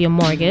terms of your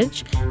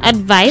mortgage,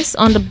 advice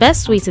on the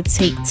best way to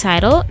take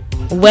title,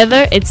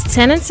 whether it's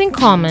tenants in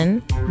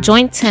common,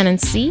 joint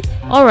tenancy,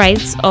 or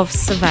rights of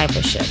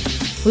survivorship.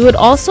 We would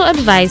also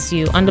advise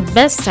you on the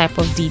best type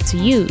of deed to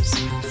use.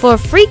 For a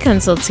free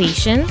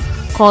consultation,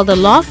 call the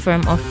law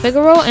firm of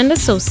Figueroa and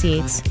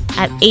Associates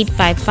at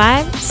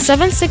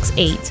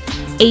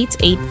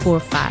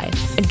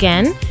 855-768-8845.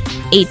 Again,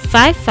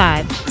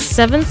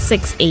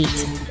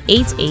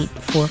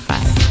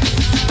 855-768-8845.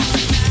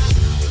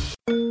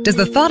 Does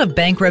the thought of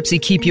bankruptcy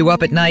keep you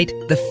up at night?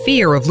 The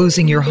fear of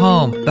losing your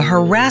home, the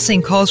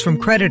harassing calls from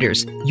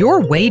creditors, your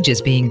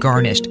wages being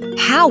garnished.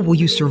 How will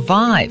you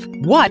survive?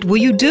 What will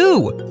you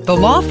do? The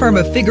law firm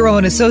of Figueroa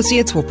and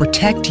Associates will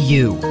protect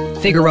you.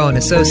 Figueroa and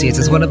Associates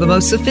is one of the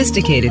most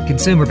sophisticated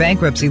consumer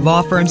bankruptcy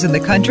law firms in the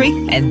country,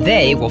 and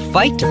they will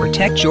fight to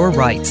protect your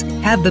rights.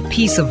 Have the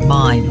peace of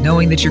mind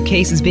knowing that your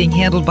case is being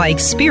handled by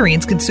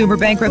experienced consumer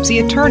bankruptcy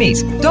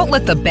attorneys. Don't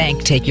let the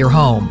bank take your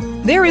home.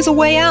 There is a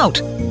way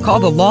out.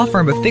 Call the law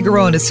firm of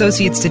Figueroa and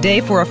Associates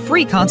today for a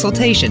free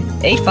consultation.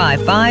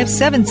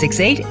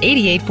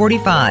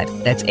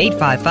 855-768-8845. That's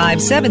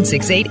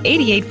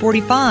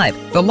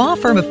 855-768-8845. The law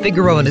firm of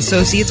Figueroa and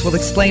Associates will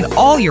explain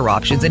all your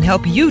options and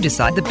help you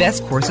decide the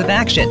best course of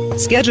action.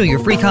 Schedule your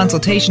free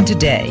consultation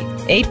today.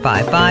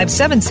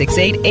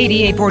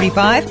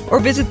 855-768-8845 or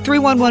visit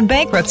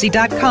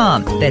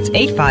 311bankruptcy.com. That's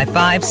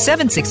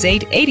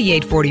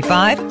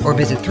 855-768-8845 or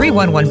visit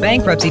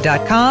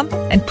 311bankruptcy.com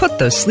and put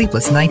those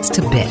sleepless nights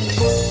to bed.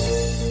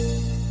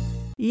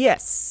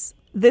 Yes,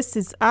 this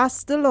is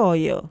Ask the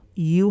Lawyer.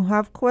 You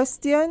have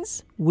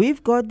questions?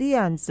 We've got the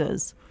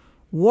answers.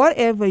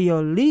 Whatever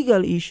your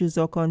legal issues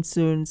or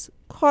concerns,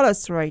 call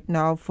us right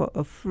now for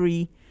a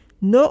free,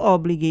 no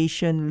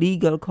obligation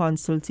legal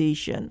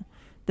consultation.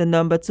 The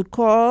number to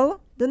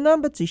call, the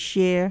number to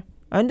share,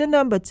 and the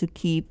number to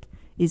keep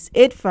is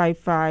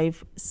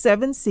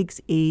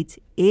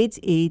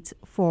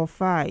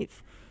 855-768-8845.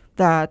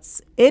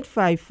 That's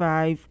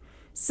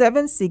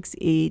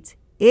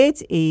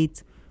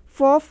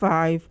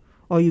 855-768-8845,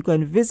 or you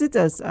can visit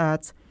us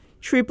at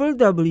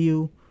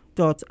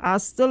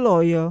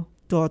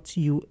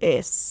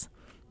www.askthelawyer.us.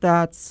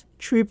 That's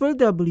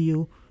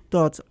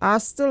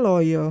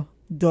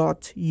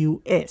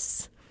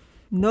www.askthelawyer.us.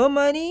 No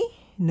money,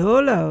 no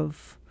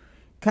love.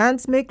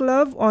 Can't make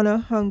love on a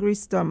hungry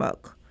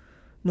stomach.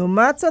 No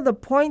matter the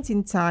point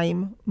in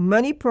time,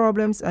 money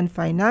problems and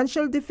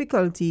financial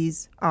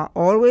difficulties are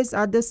always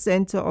at the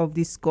center of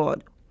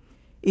discord.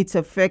 It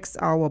affects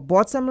our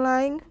bottom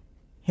line,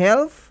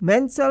 health,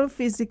 mental,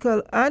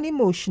 physical, and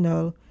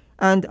emotional,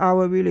 and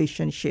our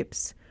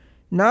relationships.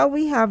 Now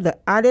we have the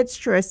added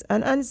stress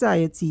and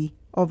anxiety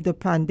of the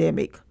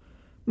pandemic.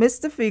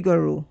 Mr.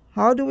 Figueroa,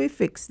 how do we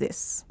fix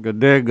this? Good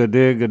day, good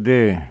day, good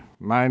day.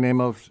 My name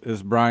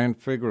is Brian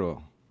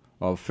Figueroa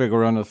of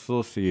Figueroa and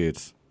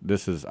Associates.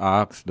 This is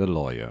Ask the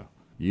Lawyer.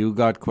 You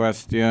got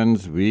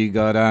questions, we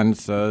got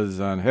answers,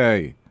 and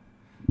hey,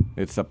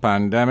 it's a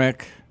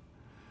pandemic.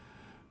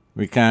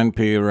 We can't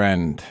pay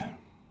rent.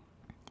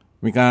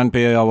 We can't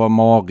pay our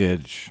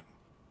mortgage.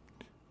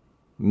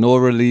 No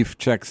relief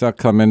checks are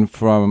coming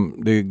from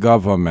the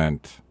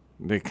government.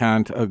 They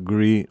can't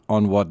agree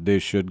on what they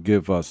should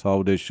give us,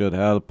 how they should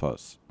help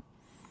us.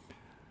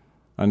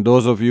 And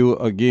those of you,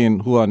 again,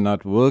 who are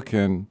not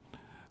working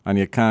and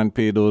you can't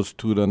pay those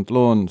student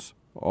loans,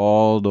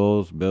 all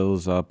those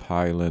bills are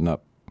piling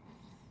up.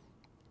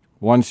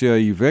 Once you're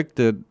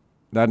evicted,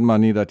 that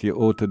money that you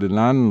owe to the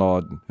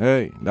landlord,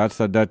 hey, that's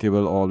a debt you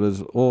will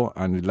always owe,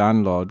 and the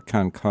landlord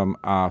can come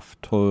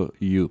after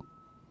you.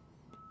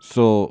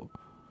 So,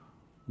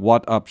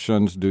 what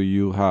options do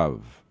you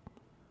have?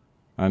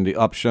 And the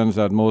options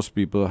that most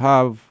people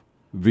have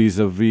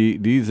vis-a-vis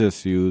these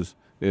issues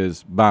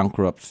is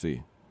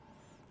bankruptcy.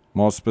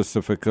 More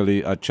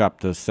specifically, a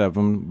Chapter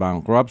 7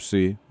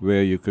 bankruptcy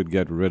where you could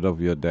get rid of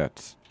your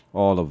debts,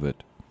 all of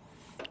it.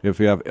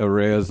 If you have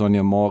arrears on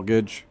your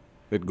mortgage,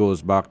 it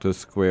goes back to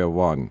square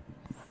one,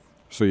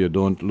 so you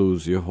don't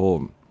lose your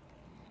home.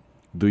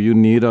 Do you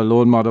need a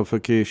loan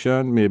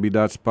modification? Maybe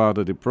that's part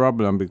of the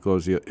problem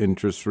because your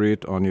interest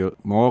rate on your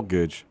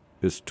mortgage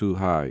is too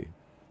high.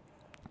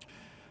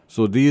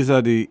 So these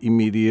are the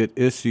immediate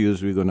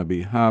issues we're going to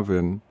be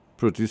having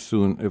pretty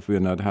soon if we're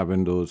not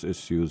having those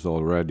issues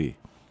already.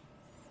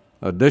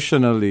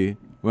 Additionally,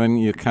 when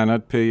you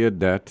cannot pay your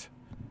debt,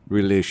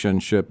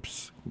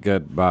 relationships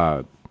get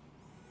bad.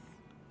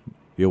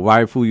 Your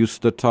wife who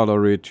used to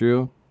tolerate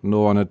you,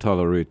 don't want to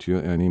tolerate you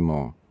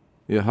anymore.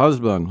 Your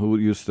husband who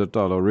used to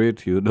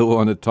tolerate you, don't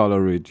want to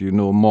tolerate you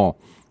no more,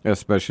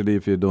 especially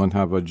if you don't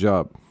have a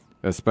job,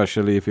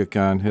 especially if you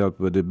can't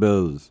help with the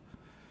bills.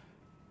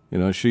 You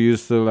know, she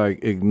used to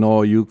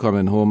ignore you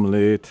coming home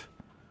late,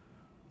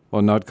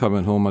 or not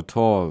coming home at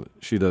all.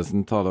 She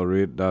doesn't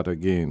tolerate that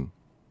again.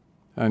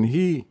 And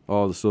he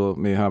also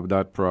may have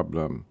that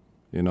problem.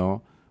 You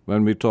know,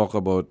 when we talk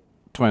about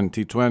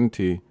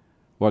 2020,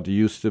 what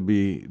used to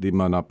be the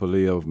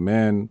monopoly of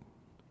men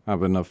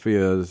having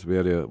affairs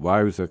where their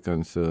wives are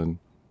concerned,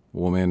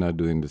 women are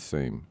doing the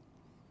same.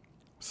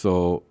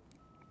 So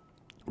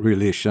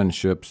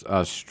relationships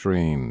are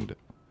strained.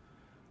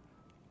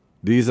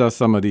 These are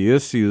some of the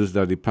issues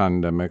that the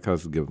pandemic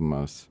has given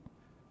us.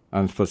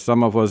 And for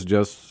some of us,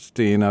 just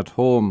staying at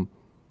home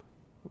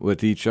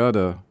with each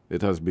other,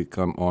 it has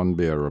become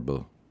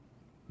unbearable.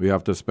 We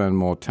have to spend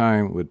more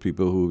time with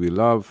people who we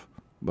love,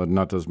 but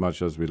not as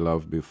much as we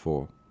loved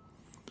before.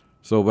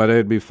 So whether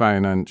it be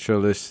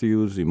financial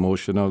issues,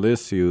 emotional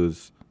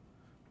issues,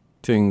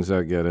 things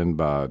are getting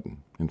bad.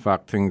 In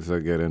fact, things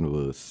are getting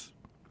worse.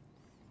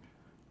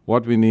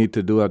 What we need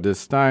to do at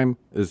this time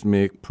is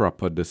make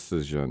proper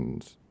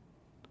decisions.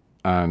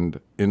 And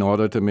in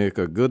order to make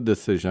a good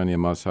decision, you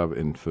must have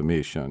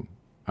information.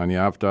 And you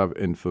have to have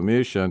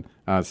information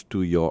as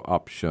to your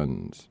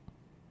options.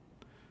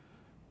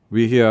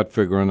 We here at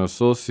Figaro &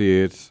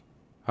 Associates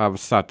have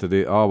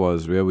Saturday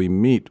hours where we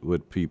meet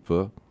with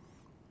people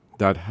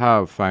that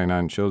have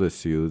financial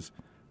issues,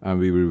 and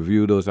we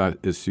review those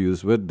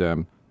issues with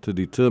them to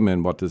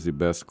determine what is the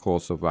best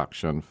course of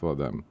action for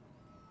them.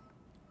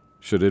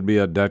 Should it be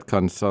a debt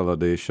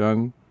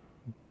consolidation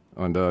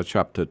under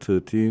Chapter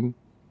 13?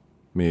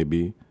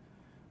 Maybe.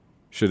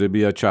 Should it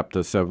be a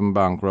Chapter 7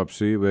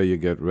 bankruptcy where you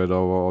get rid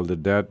of all the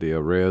debt, the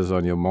arrears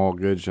on your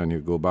mortgage, and you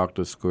go back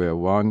to square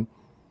one?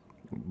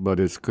 But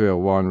is square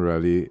one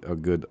really a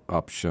good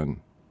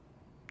option?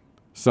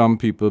 Some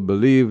people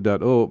believe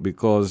that,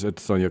 because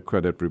it's on your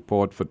credit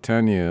report for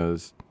 10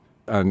 years,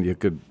 and you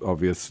could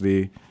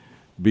obviously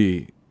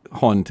be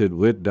haunted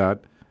with that,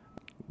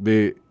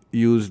 they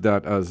use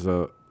that as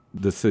a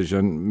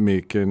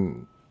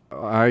decision-making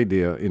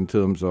idea in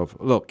terms of,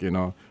 look,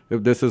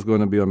 if this is going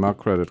to be on my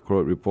credit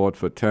report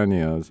for 10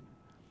 years,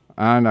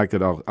 and I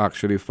could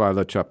actually file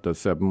a Chapter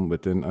 7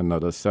 within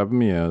another 7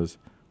 years,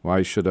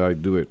 why should I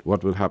do it?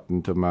 What will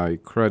happen to my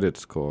credit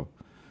score?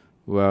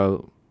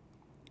 Well,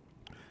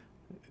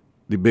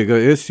 the bigger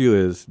issue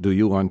is, do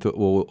you want to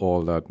owe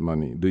all that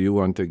money? Do you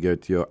want to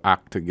get your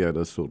act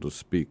together, so to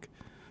speak?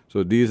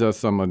 So these are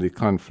some of the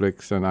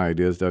conflicts and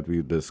ideas that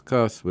we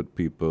discuss with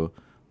people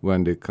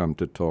when they come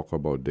to talk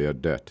about their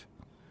debt.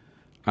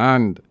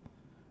 And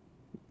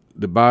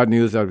the bad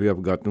news that we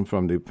have gotten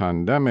from the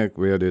pandemic,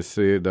 where they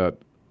say that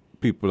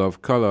people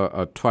of color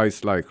are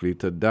twice likely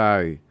to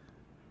die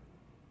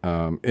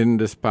in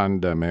this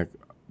pandemic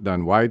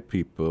than white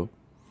people.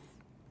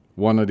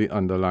 One of the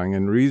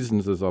underlying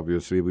reasons is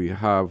obviously we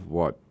have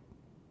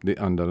the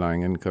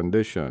underlying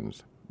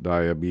conditions: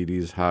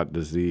 diabetes, heart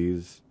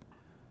disease.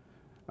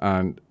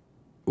 And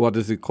what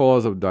is the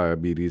cause of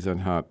diabetes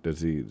and heart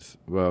disease?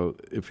 Well,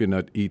 if you're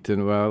not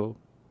eating well,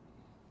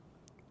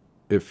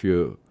 if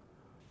you're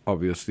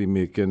obviously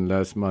making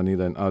less money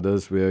than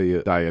others, where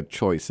your diet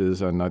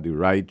choices are not the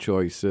right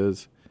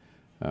choices,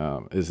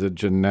 is it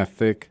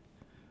genetic?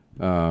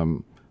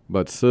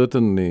 But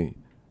certainly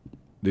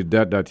the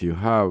debt that you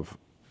have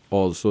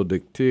also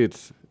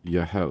dictates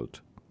your health.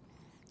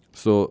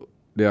 So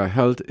there are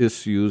health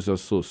issues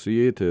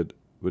associated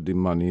with the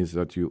monies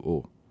that you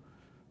owe.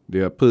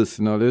 There are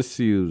personal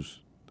issues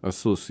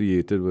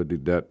associated with the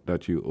debt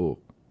that you owe.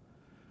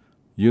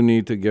 You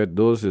need to get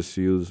those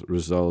issues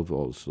resolved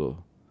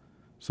also.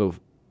 So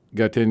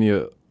getting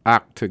your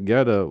act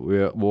together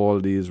where all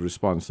these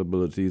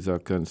responsibilities are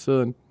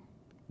concerned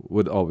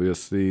would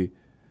obviously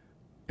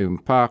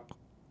impact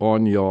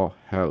on your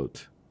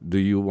health. Do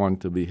you want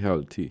to be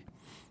healthy?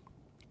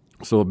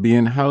 So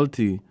being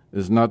healthy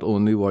is not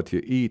only what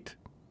you eat,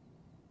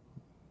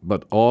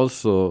 but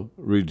also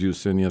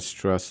reducing your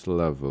stress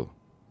level.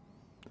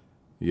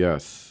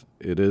 Yes,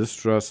 it is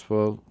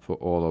stressful for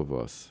all of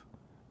us.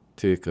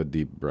 Take a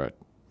deep breath.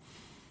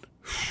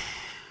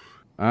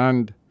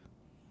 And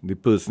the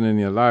person in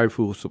your life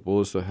who's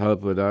supposed to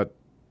help with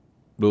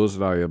those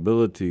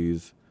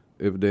liabilities,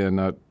 if they're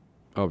not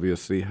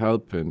obviously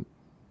helping,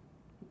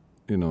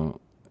 you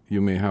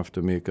may have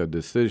to make a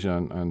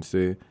decision and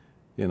say,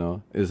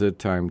 is it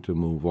time to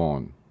move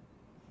on?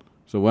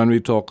 So when we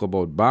talk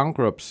about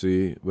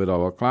bankruptcy with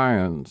our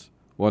clients,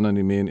 one of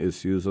the main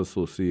issues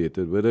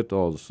associated with it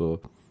also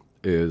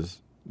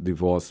is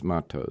divorce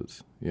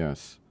matters.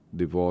 Yes,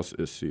 divorce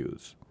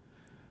issues.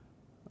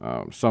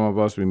 Some of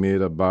us, we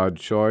made a bad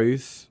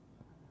choice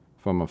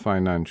from a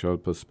financial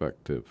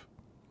perspective.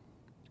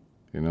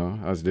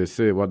 As they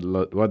say,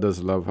 what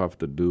does love have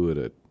to do with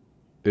it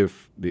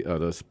if the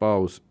other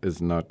spouse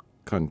is not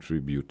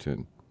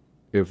contributing?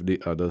 If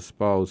the other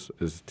spouse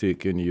is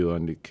taking you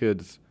and the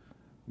kids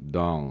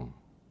down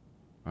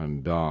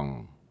and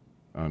down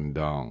and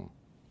down.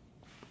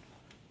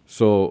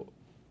 So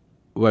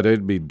whether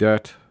it be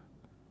debt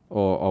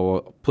or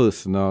our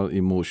personal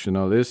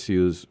emotional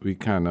issues, we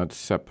cannot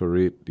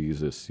separate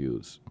these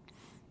issues.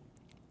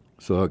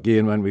 So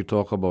again, when we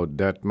talk about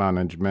debt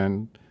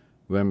management,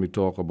 when we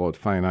talk about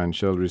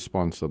financial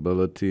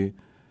responsibility,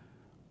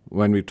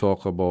 when we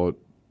talk about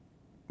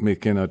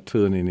making a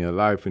turn in your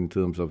life in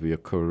terms of your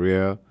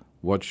career,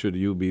 what should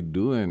you be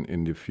doing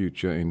in the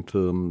future in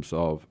terms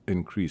of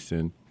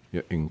increasing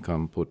your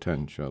income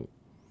potential?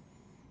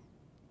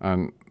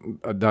 And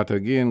that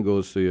again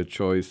goes to your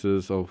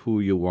choices of who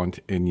you want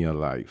in your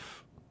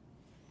life.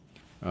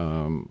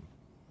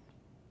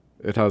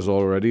 It has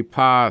already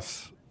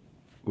passed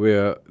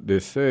where they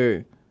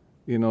say,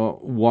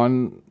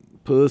 one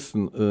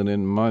person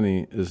earning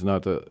money is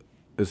not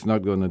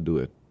going to do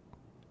it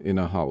in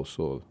a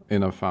household,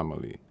 in a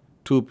family.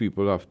 2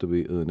 people have to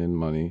be earning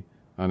money,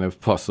 and if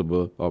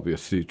possible,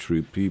 obviously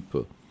 3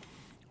 people.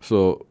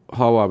 So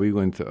how are we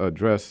going to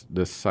address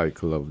this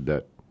cycle of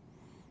debt?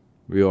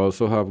 We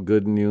also have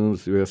good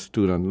news where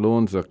student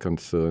loans are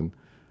concerned,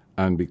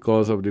 and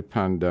because of the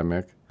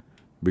pandemic,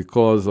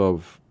 because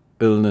of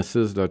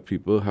illnesses that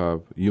people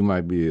have, you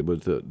might be able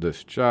to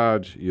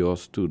discharge your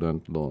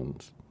student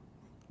loans.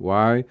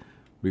 Why?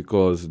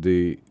 Because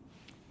the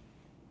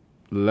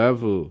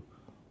level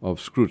of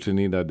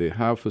scrutiny that they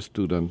have for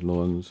student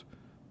loans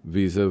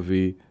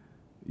vis-a-vis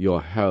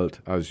your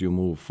health as you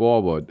move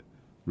forward,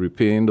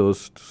 repaying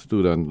those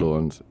student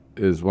loans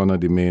is one of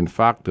the main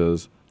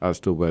factors as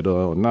to whether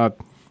or not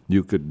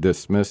you could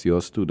dismiss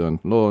your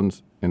student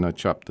loans in a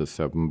Chapter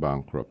 7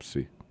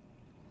 bankruptcy.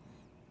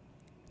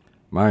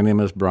 My name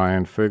is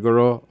Brian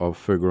Figueroa of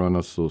Figueroa &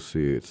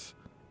 Associates.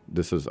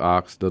 This is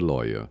Ask the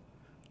Lawyer.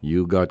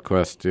 You got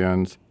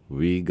questions,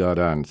 we got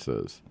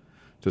answers.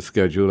 To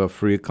schedule a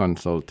free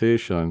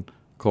consultation,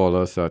 call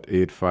us at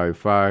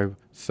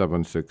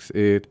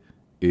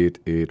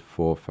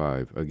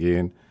 855-768-8845.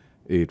 Again,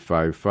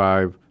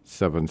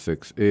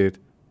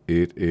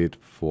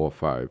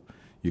 855-768-8845.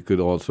 You could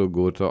also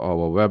go to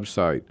our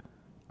website,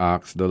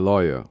 Ask the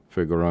Lawyer,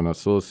 Figueroa &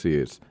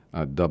 Associates,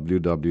 at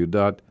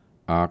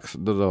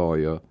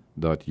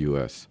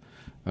www.askthelawyer.us.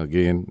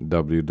 Again,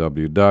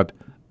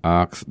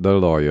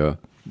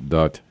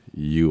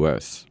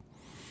 www.askthelawyer.us.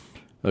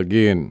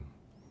 Again,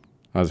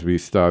 as we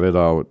started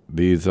out,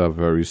 these are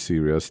very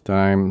serious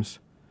times.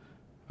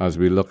 As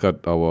we look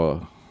at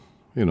our,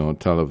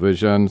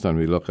 televisions and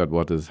we look at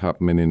what is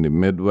happening in the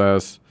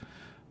Midwest,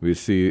 we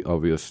see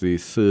obviously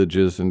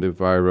surges in the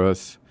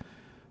virus.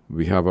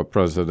 We have a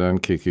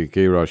president,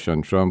 KKK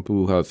Russian Trump,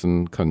 who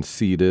hasn't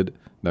conceded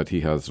that he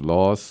has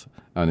lost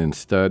and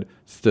instead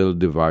still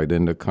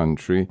dividing the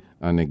country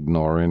and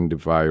ignoring the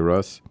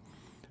virus.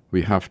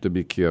 We have to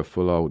be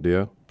careful out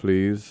there,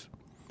 please.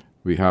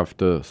 We have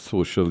to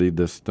socially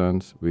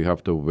distance. We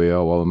have to wear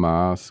our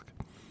mask.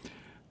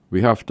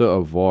 We have to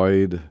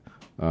avoid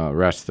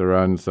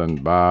restaurants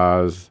and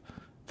bars,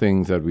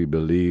 things that we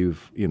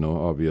believe,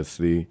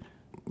 obviously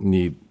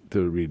need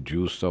to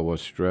reduce our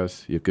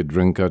stress. You could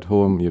drink at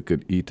home. You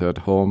could eat at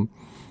home.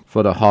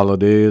 For the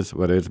holidays,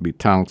 whether it be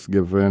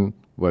Thanksgiving,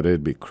 whether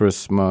it be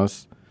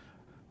Christmas,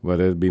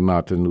 whether it be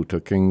Martin Luther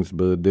King's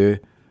birthday,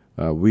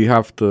 we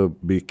have to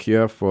be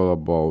careful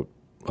about,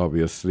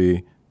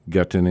 obviously,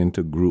 getting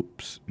into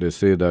groups. They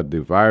say that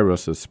the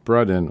virus is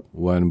spreading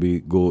when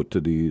we go to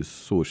these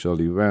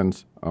social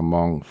events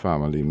among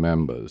family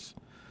members.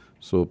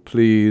 So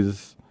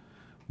please,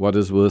 what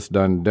is worse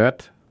than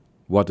debt?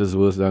 What is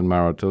worse than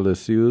marital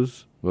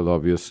issues? Well,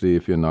 obviously,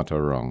 if you're not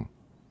around.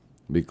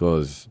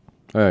 Because,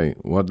 hey,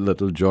 what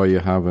little joy you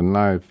have in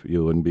life,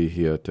 you wouldn't be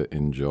here to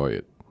enjoy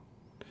it.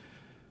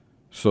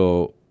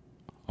 So,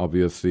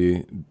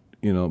 obviously,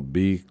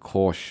 be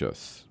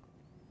cautious.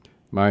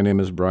 My name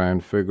is Brian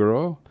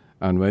Figueroa,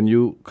 and when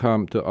you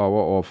come to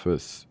our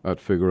office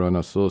at Figueroa &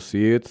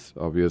 Associates,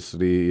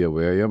 obviously you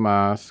wear your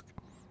mask.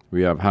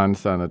 We have hand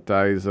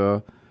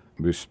sanitizer.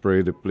 We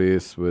spray the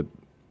place with,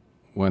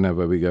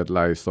 whenever we get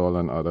Lysol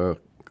and other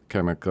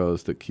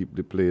chemicals to keep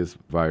the place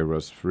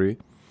virus-free.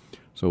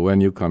 So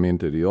when you come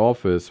into the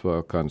office for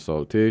a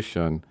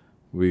consultation,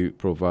 we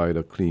provide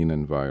a clean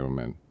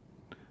environment.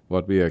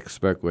 What we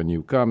expect when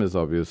you come is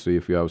obviously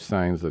if you have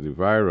signs of the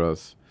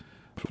virus,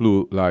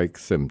 flu-like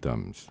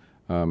symptoms,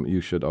 you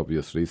should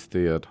obviously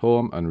stay at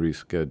home and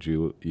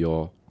reschedule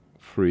your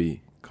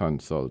free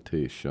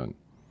consultation.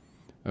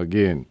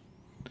 Again,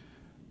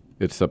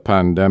 it's a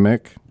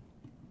pandemic.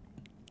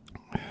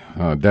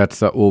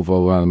 Deaths are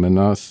overwhelming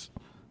us.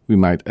 We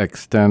might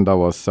extend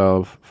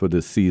ourselves for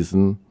the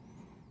season,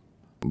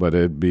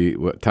 whether it be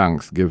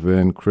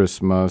Thanksgiving,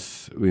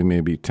 Christmas. We may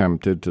be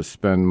tempted to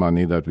spend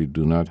money that we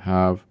do not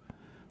have.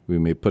 We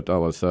may put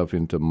ourselves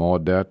into more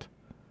debt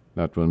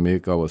that will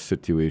make our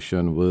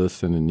situation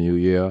worse in the new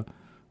year.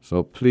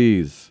 So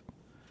please,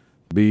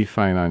 be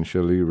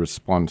financially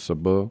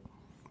responsible.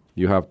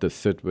 You have to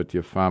sit with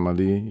your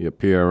family, your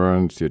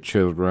parents, your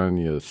children,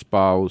 your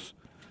spouse,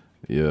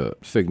 your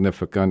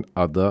significant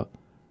other,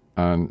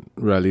 and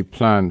really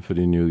plan for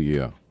the new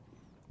year.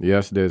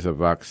 Yes, there's a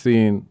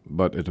vaccine,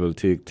 but it will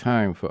take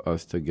time for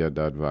us to get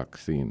that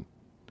vaccine.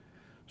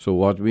 So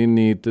what we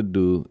need to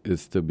do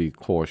is to be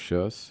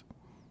cautious.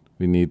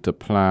 We need to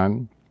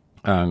plan,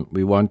 and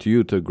we want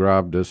you to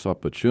grab this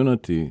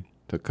opportunity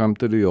to come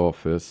to the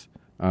office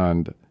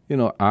and,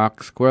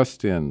 ask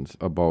questions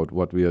about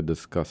what we are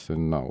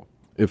discussing now.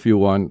 If you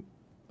want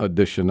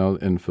additional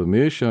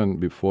information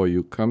before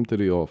you come to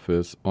the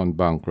office on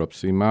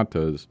bankruptcy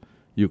matters,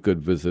 you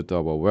could visit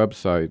our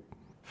website,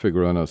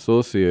 Figueroa &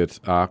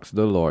 Associates, Ask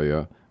the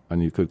Lawyer,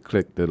 and you could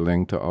click the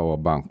link to our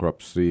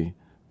bankruptcy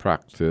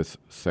practice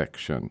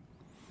section.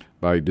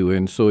 By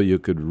doing so, you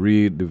could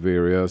read the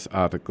various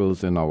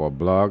articles in our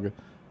blog.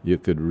 You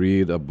could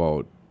read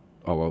about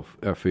our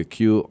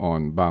FAQ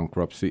on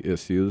bankruptcy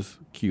issues,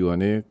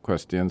 Q&A,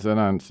 questions and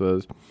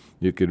answers.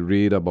 You could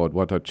read about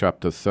what a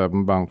Chapter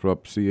 7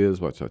 bankruptcy is,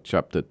 what a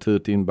Chapter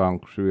 13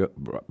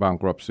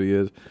 bankruptcy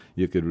is.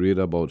 You could read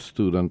about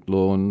student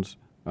loans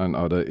and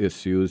other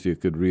issues. You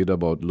could read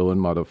about loan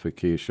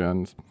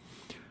modifications,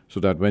 so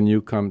that when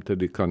you come to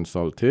the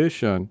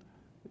consultation,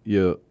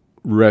 you're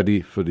ready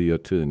for the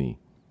attorney.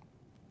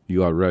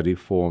 You are ready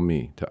for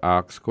me to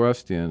ask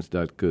questions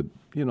that could,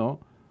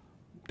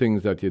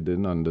 things that you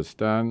didn't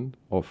understand,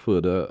 or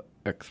further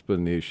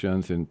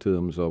explanations in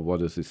terms of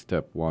what is the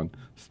step 1,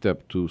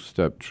 step 2,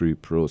 step 3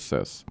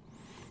 process.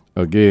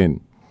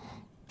 Again,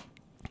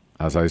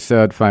 as I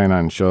said,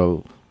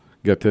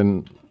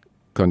 getting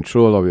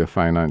control of your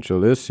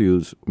financial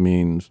issues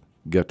means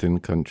getting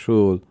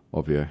control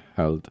of your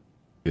health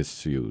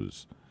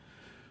issues.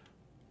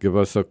 Give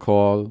us a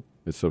call.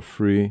 It's a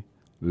free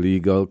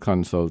legal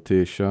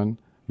consultation.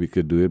 We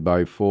could do it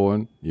by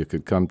phone. You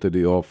could come to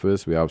the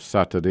office. We have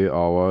Saturday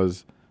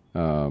hours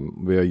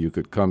where you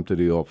could come to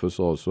the office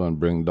also and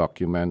bring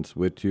documents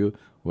with you,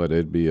 whether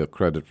it be a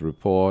credit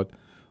report,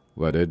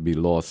 whether it be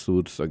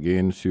lawsuits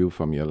against you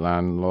from your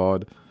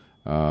landlord,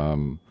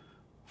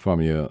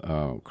 from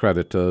your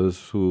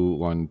creditors who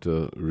want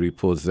to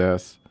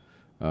repossess.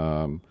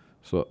 So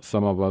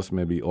some of us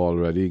may be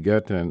already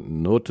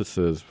getting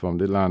notices from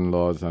the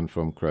landlords and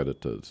from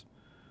creditors.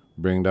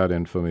 Bring that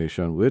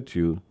information with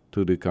you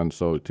to the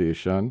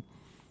consultation.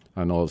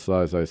 And also,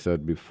 as I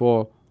said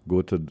before,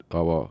 go to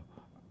our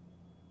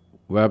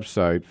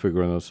website,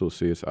 Figueroa &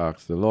 Associates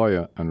Ask the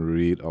Lawyer, and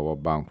read our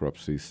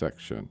bankruptcy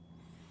section.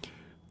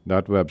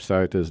 That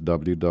website is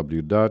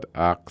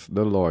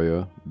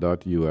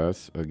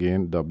www.askthelawyer.us.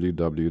 Again,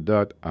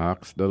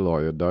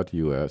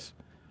 www.askthelawyer.us.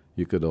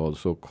 You could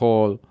also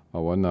call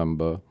our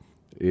number,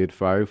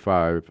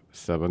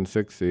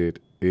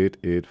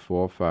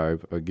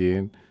 855-768-8845.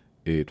 Again,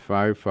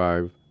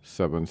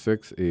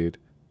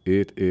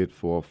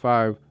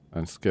 855-768-8845,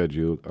 and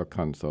schedule a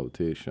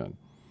consultation.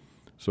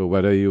 So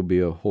whether you be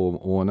a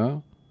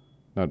homeowner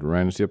that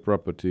rents your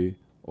property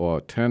or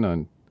a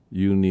tenant,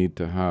 you need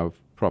to have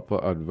proper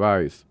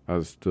advice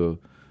as to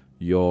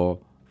your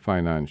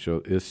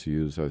financial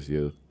issues as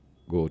you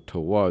go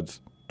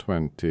towards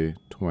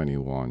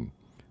 2021.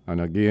 And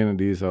again,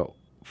 these are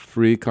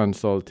free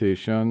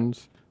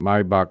consultations.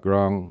 My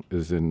background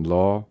is in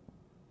law,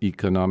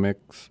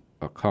 economics,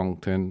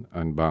 accounting,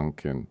 and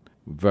banking.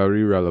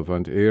 Very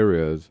relevant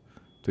areas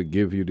to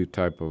give you the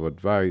type of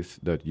advice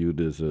that you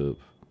deserve.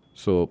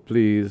 So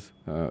please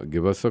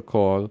give us a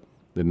call.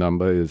 The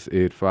number is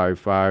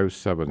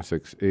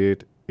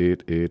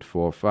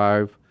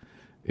 855-768-8845,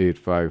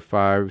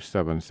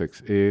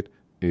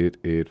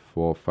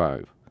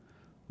 855-768-8845.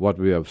 What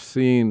we have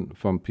seen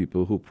from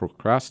people who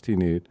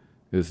procrastinate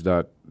is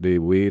that they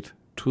wait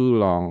too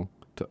long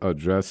to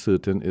address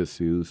certain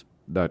issues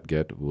that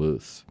get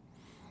worse.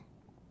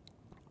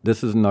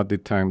 This is not the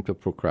time to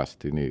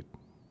procrastinate.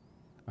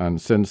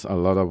 And since a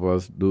lot of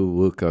us do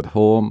work at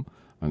home,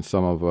 and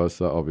some of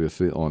us are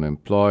obviously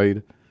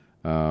unemployed,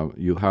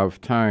 you have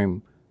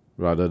time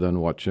rather than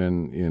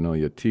watching,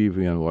 your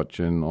TV and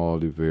watching all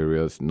the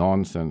various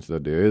nonsense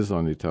that there is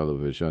on the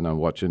television and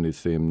watching the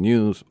same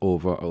news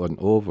over and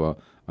over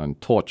and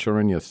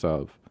torturing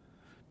yourself.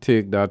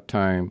 Take that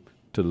time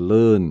to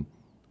learn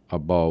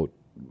about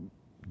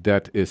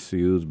debt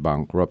issues,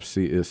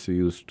 bankruptcy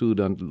issues,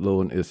 student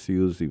loan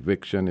issues,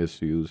 eviction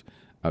issues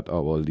at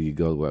our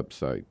legal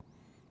website.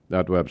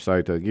 That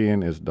website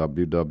again is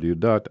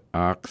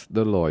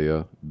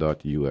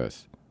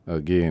www.askthelawyer.us.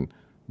 Again,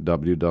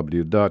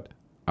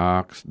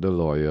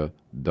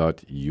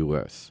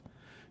 www.askthelawyer.us.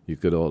 You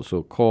could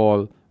also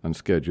call and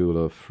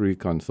schedule a free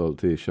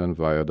consultation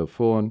via the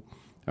phone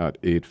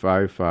at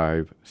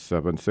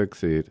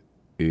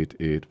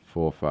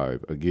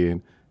 855-768-8845.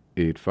 Again,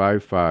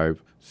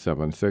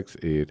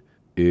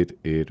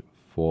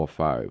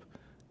 855-768-8845.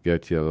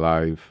 Get your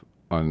life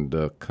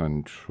under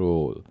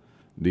control.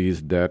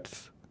 These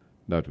debts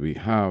that we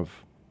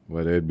have,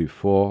 whether it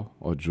before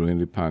or during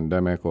the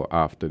pandemic or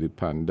after the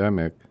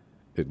pandemic,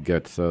 it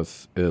gets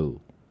us ill.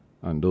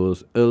 And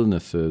those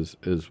illnesses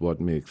is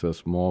what makes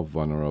us more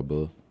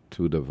vulnerable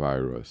to the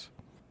virus.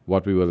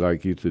 What we would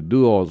like you to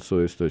do also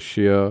is to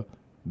share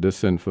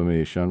this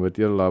information with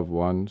your loved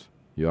ones.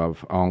 You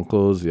have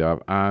uncles, you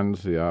have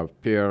aunts, you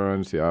have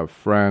parents, you have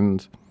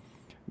friends.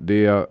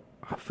 They are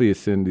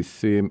facing the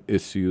same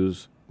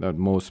issues that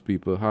most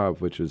people have,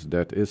 which is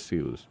debt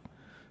issues.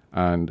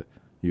 And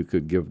you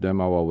could give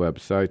them our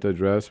website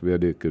address where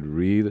they could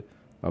read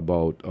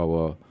about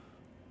our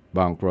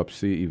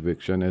bankruptcy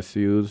eviction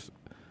issues,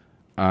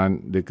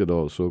 and they could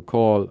also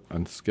call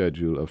and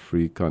schedule a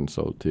free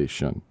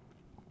consultation.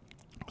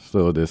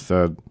 So they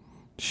said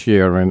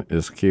sharing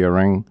is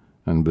caring,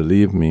 and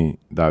believe me,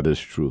 that is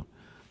true.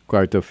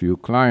 Quite a few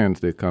clients,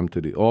 they come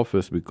to the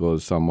office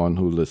because someone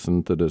who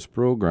listened to this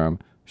program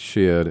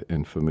shared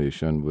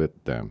information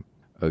with them.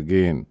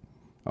 Again,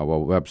 our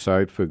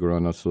website,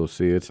 Figueroa &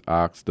 Associates,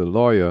 Ask the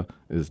Lawyer,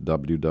 is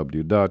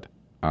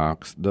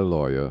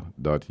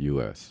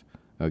www.askthelawyer.us.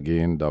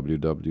 Again,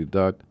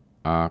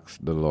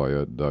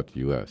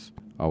 www.askthelawyer.us.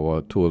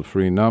 Our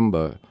toll-free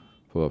number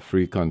for a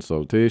free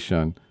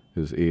consultation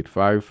is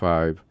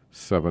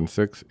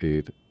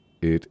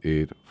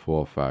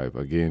 855-768-8845.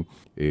 Again,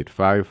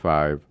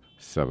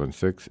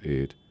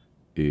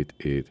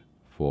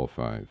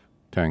 855-768-8845.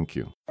 Thank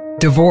you.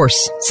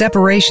 Divorce,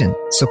 separation,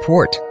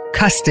 support,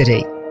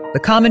 custody. The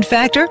common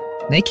factor?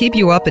 They keep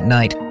you up at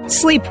night.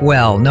 Sleep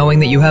well knowing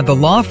that you have the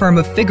law firm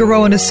of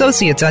Figueroa &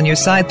 Associates on your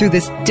side through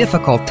this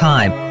difficult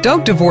time.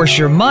 Don't divorce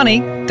your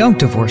money. Don't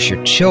divorce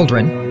your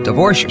children.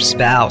 Divorce your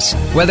spouse.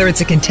 Whether it's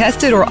a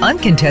contested or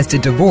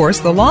uncontested divorce,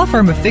 the law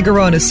firm of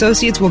Figueroa &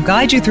 Associates will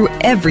guide you through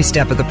every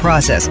step of the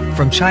process.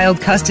 From child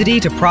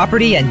custody to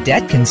property and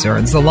debt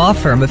concerns, the law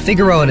firm of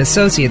Figueroa &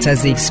 Associates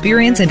has the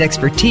experience and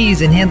expertise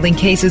in handling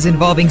cases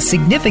involving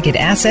significant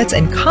assets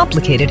and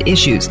complicated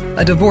issues.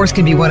 A divorce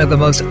can be one of the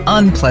most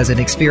unpleasant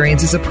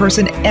experiences a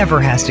person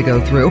ever has to go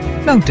through.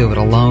 Don't do it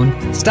alone.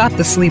 Stop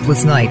the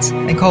sleepless nights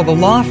and call the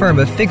law firm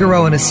of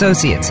Figueroa &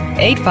 Associates,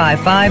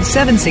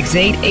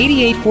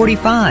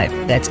 855-768-8845.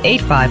 That's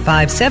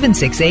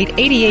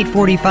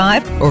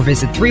 855-768-8845, or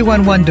visit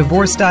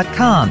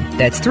 311divorce.com.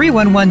 That's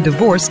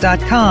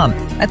 311divorce.com.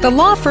 At the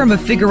law firm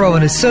of Figueroa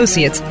 &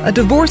 Associates, a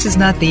divorce is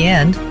not the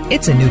end,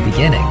 it's a new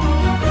beginning.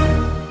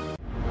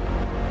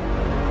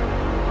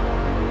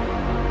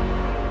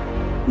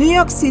 New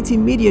York City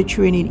Media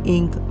Training,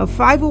 Inc., a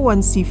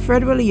 501c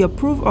federally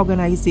approved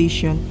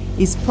organization,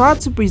 is proud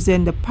to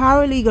present the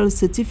Paralegal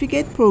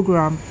Certificate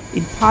Program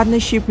in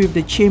partnership with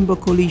the Chamber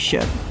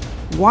Coalition.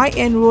 Why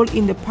enroll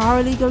in the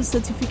Paralegal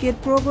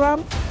Certificate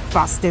Program?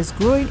 Fastest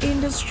growing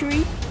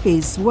industry,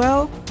 pays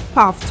well,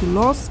 path to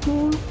law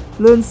school,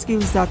 learn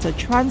skills that are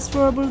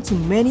transferable to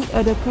many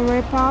other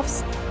career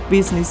paths,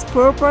 business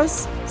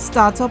purpose,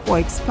 startup or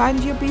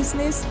expand your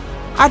business,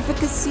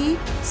 advocacy,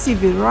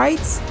 civil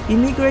rights,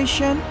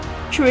 immigration,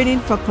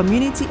 training for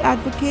community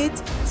advocate,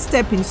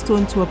 stepping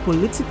stone to a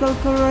political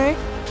career,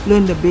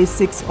 learn the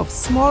basics of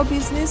small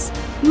business,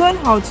 learn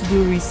how to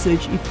do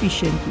research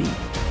efficiently.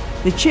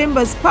 The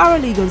Chamber's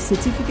Paralegal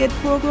Certificate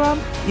Program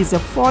is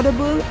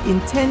affordable,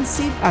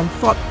 intensive, and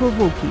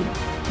thought-provoking.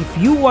 If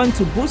you want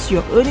to boost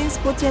your earnings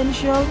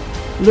potential,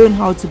 learn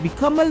how to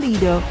become a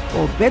leader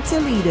or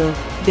better leader,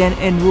 then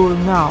enroll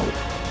now.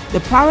 The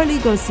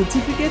Paralegal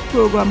Certificate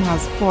Program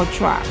has 4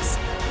 tracks: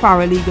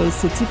 Paralegal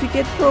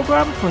Certificate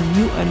Program for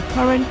new and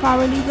current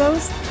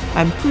paralegals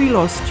and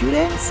pre-law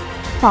students,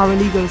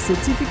 Paralegal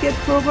Certificate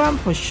Program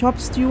for shop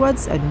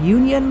stewards and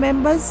union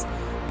members,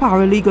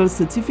 Paralegal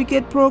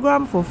Certificate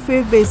Program for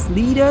faith-based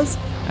leaders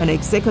and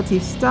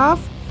executive staff.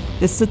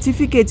 The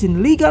certificate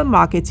in legal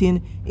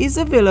marketing is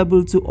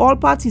available to all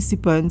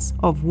participants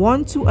of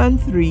 1, 2, and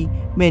 3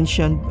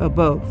 mentioned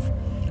above.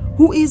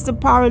 Who is the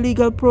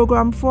Paralegal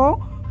Program for?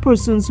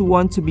 Persons who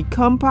want to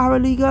become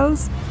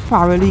paralegals,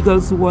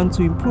 paralegals who want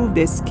to improve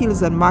their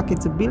skills and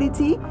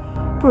marketability,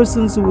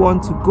 persons who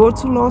want to go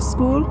to law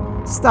school,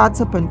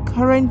 startup and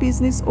current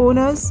business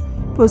owners,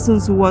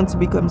 persons who want to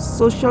become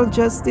social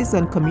justice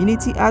and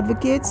community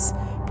advocates,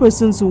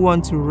 persons who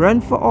want to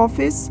run for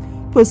office,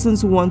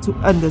 persons who want to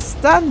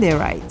understand their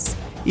rights.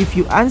 If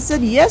you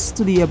answered yes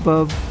to the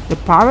above, the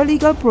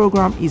Paralegal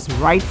Program is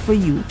right for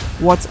you.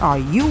 What are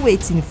you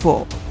waiting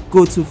for?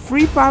 Go to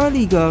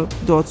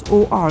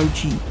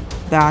freeparalegal.org.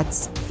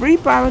 That's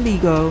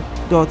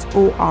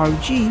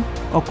freeparalegal.org,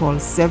 or call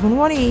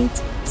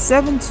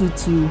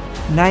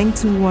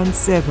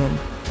 718-722-9217.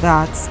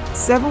 That's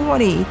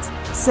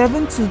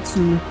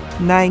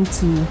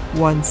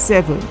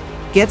 718-722-9217.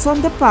 Get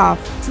on the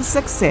path to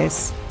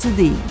success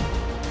today.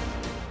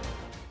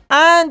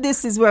 And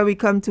this is where we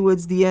come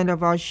towards the end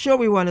of our show.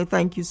 We want to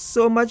thank you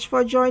so much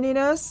for joining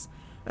us.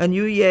 A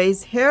new year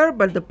is here,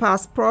 but the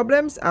past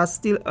problems are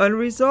still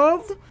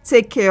unresolved.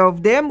 Take care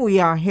of them. We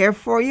are here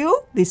for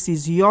you. This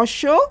is your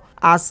show.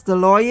 Ask the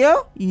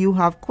Lawyer. You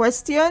have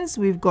questions.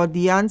 We've got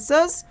the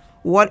answers.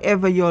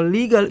 Whatever your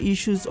legal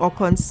issues or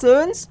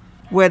concerns,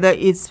 whether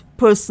it's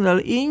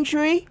personal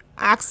injury,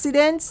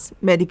 accidents,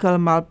 medical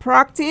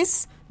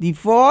malpractice,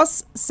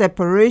 divorce,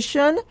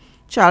 separation,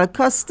 child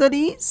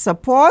custody,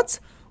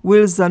 support,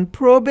 wills and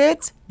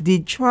probate,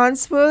 deed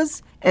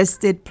transfers,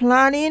 estate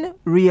planning,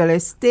 real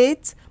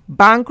estate,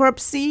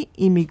 bankruptcy,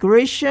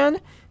 immigration,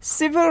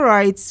 civil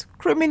rights,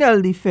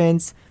 criminal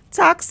defense,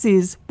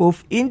 taxes,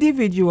 both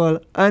individual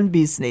and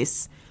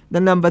business. The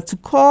number to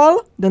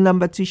call, the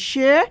number to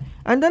share,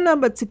 and the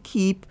number to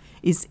keep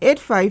is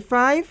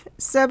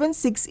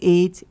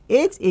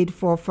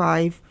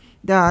 855-768-8845.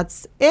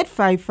 That's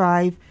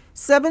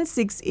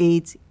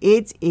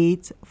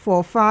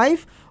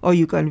 855-768-8845. Or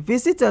you can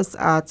visit us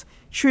at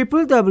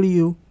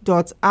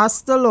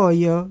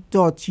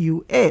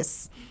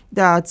www.askthelawyer.us.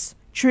 That's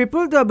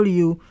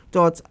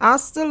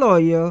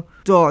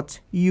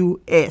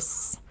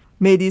www.askthelawyer.us.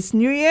 May this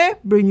new year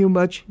bring you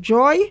much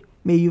joy.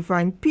 May you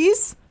find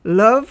peace,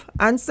 love,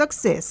 and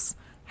success.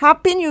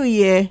 Happy New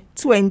Year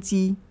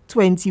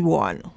 2021.